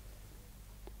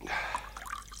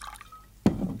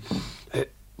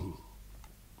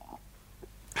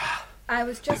 I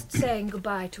was just saying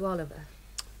goodbye to Oliver.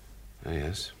 Ah,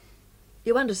 yes.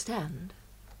 You understand?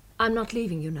 I'm not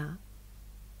leaving you now.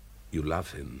 You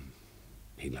love him.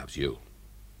 He loves you.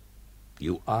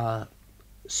 You are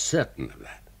certain of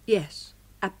that? Yes,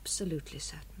 absolutely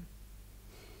certain.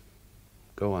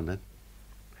 Go on, then.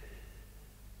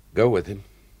 Go with him.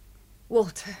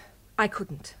 Walter, I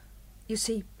couldn't. You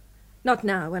see, not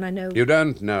now when I know... You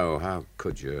don't know. How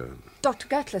could you? Dr.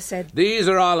 Gertler said... These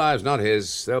are our lives, not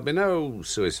his. There'll be no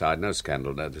suicide, no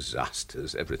scandal, no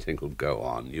disasters. Everything will go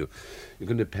on. You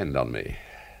can depend on me.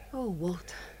 Oh,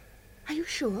 Walter, are you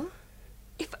sure?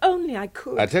 If only I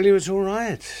could. I tell you, it's all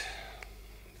right.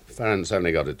 Farrant's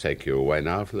only got to take you away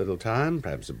now for a little time,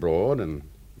 perhaps abroad, and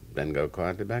then go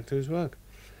quietly back to his work.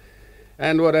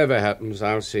 And whatever happens,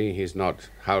 I'll see he's not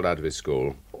howled out of his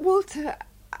school. Walter,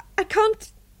 I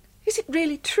can't... Is it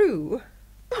really true?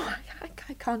 Oh,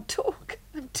 I can't talk.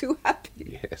 I'm too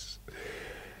happy. Yes.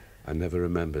 I never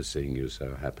remember seeing you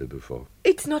so happy before.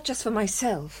 It's not just for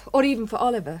myself, or even for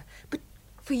Oliver, but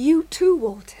for you too,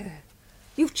 Walter.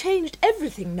 You've changed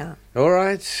everything now. All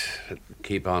right.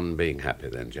 Keep on being happy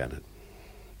then, Janet.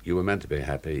 You were meant to be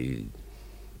happy,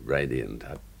 radiant.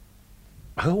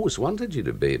 I always wanted you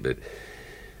to be, but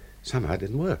somehow it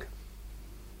didn't work.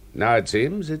 Now it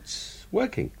seems it's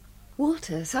working.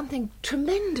 Walter, something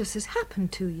tremendous has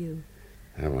happened to you.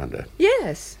 I wonder.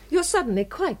 Yes, you're suddenly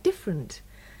quite different.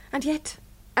 And yet,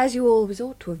 as you always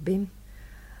ought to have been.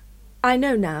 I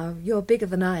know now you're bigger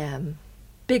than I am.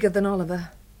 Bigger than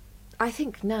Oliver. I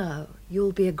think now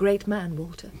you'll be a great man,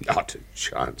 Walter. Not a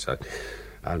chance.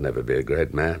 I'll never be a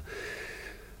great man.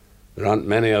 There aren't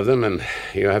many of them, and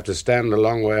you have to stand a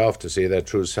long way off to see their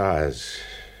true size.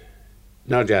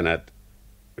 Now, Janet,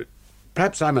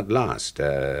 perhaps I'm at last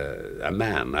a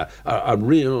man, a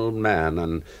real man,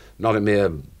 and not a mere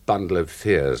bundle of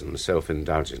fears and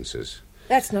self-indulgences.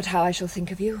 That's not how I shall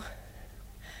think of you.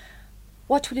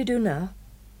 What will you do now?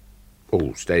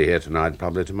 Oh, stay here tonight,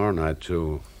 probably tomorrow night,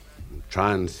 to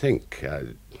try and think.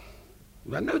 I've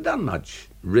never done much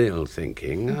real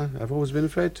thinking. I've always been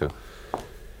afraid to.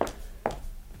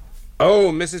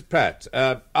 Oh, Mrs. Pratt,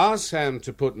 ask Sam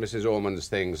to put Mrs. Ormond's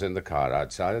things in the car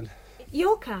outside.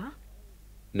 Your car?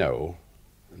 No,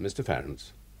 Mr.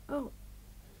 Farrant's. Oh.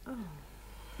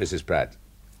 Mrs. Pratt,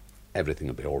 everything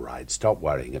will be all right. Stop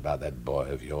worrying about that boy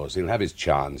of yours. He'll have his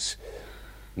chance.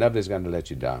 Nobody's going to let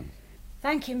you down.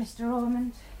 Thank you, Mr.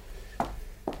 Ormond.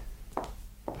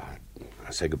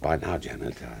 I'll say goodbye now,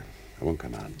 Janet. I won't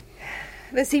come out.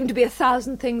 There seem to be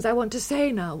 1,000 things I want to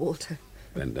say now, Walter.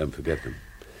 Then don't forget them.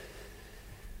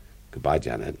 Goodbye,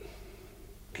 Janet.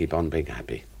 Keep on being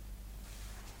happy.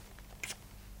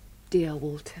 Dear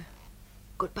Walter,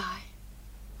 goodbye.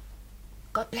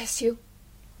 God bless you.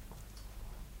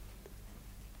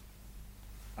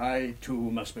 I, too,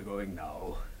 must be going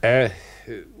now.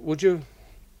 Would you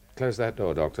close that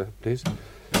door, Doctor, please?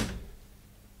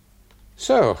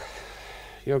 So,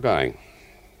 you're going,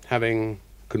 having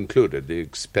concluded the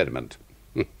experiment.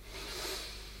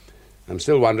 I'm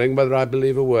still wondering whether I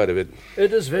believe a word of it.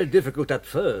 It is very difficult at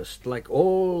first, like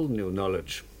all new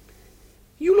knowledge.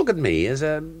 You look at me as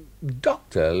a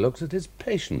doctor looks at his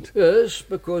patient. Yes,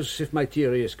 because if my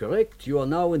theory is correct, you are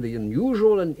now in the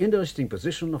unusual and interesting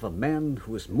position of a man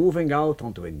who is moving out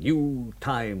onto a new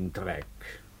time track.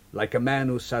 Like a man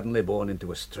who's suddenly born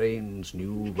into a strange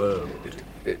new world.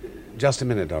 Just a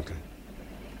minute, Doctor.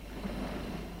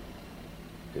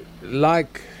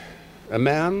 Like a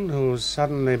man who's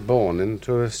suddenly born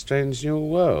into a strange new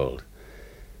world.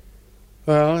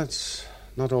 Well, it's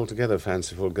not altogether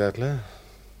fanciful, Gertler.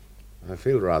 I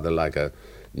feel rather like a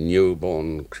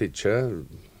newborn creature,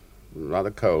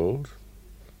 rather cold,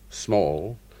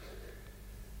 small,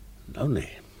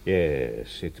 lonely.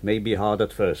 Yes, it may be hard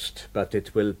at first, but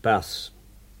it will pass.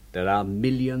 There are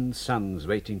 1,000,000 suns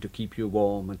waiting to keep you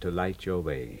warm and to light your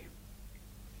way.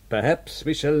 Perhaps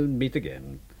we shall meet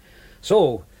again.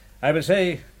 So, I will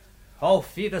say,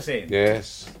 auf Wiedersehen.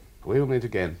 Yes, we'll meet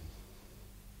again.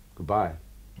 Goodbye.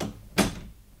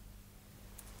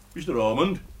 Mr.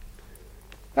 Ormond,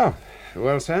 Oh,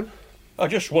 well, Sam? I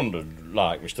just wondered,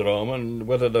 like, Mr. Ormond,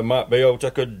 whether there might be aught I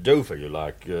could do for you,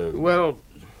 like... Well,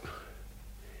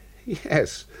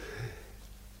 yes.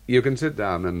 You can sit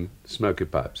down and smoke your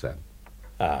pipe, Sam.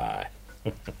 Aye.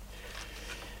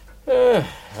 I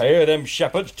hear them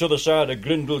shepherds t'other side of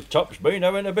Grindle Top's been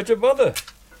having a bit of bother.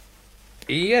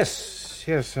 Yes,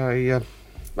 I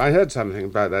heard something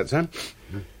about that, Sam.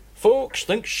 Folks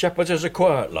think shepherds has a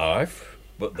quiet life,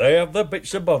 but they have their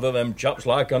bits of bother, them chaps,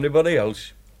 like anybody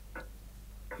else.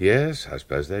 Yes, I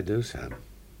suppose they do, Sam.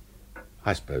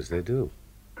 I suppose they do.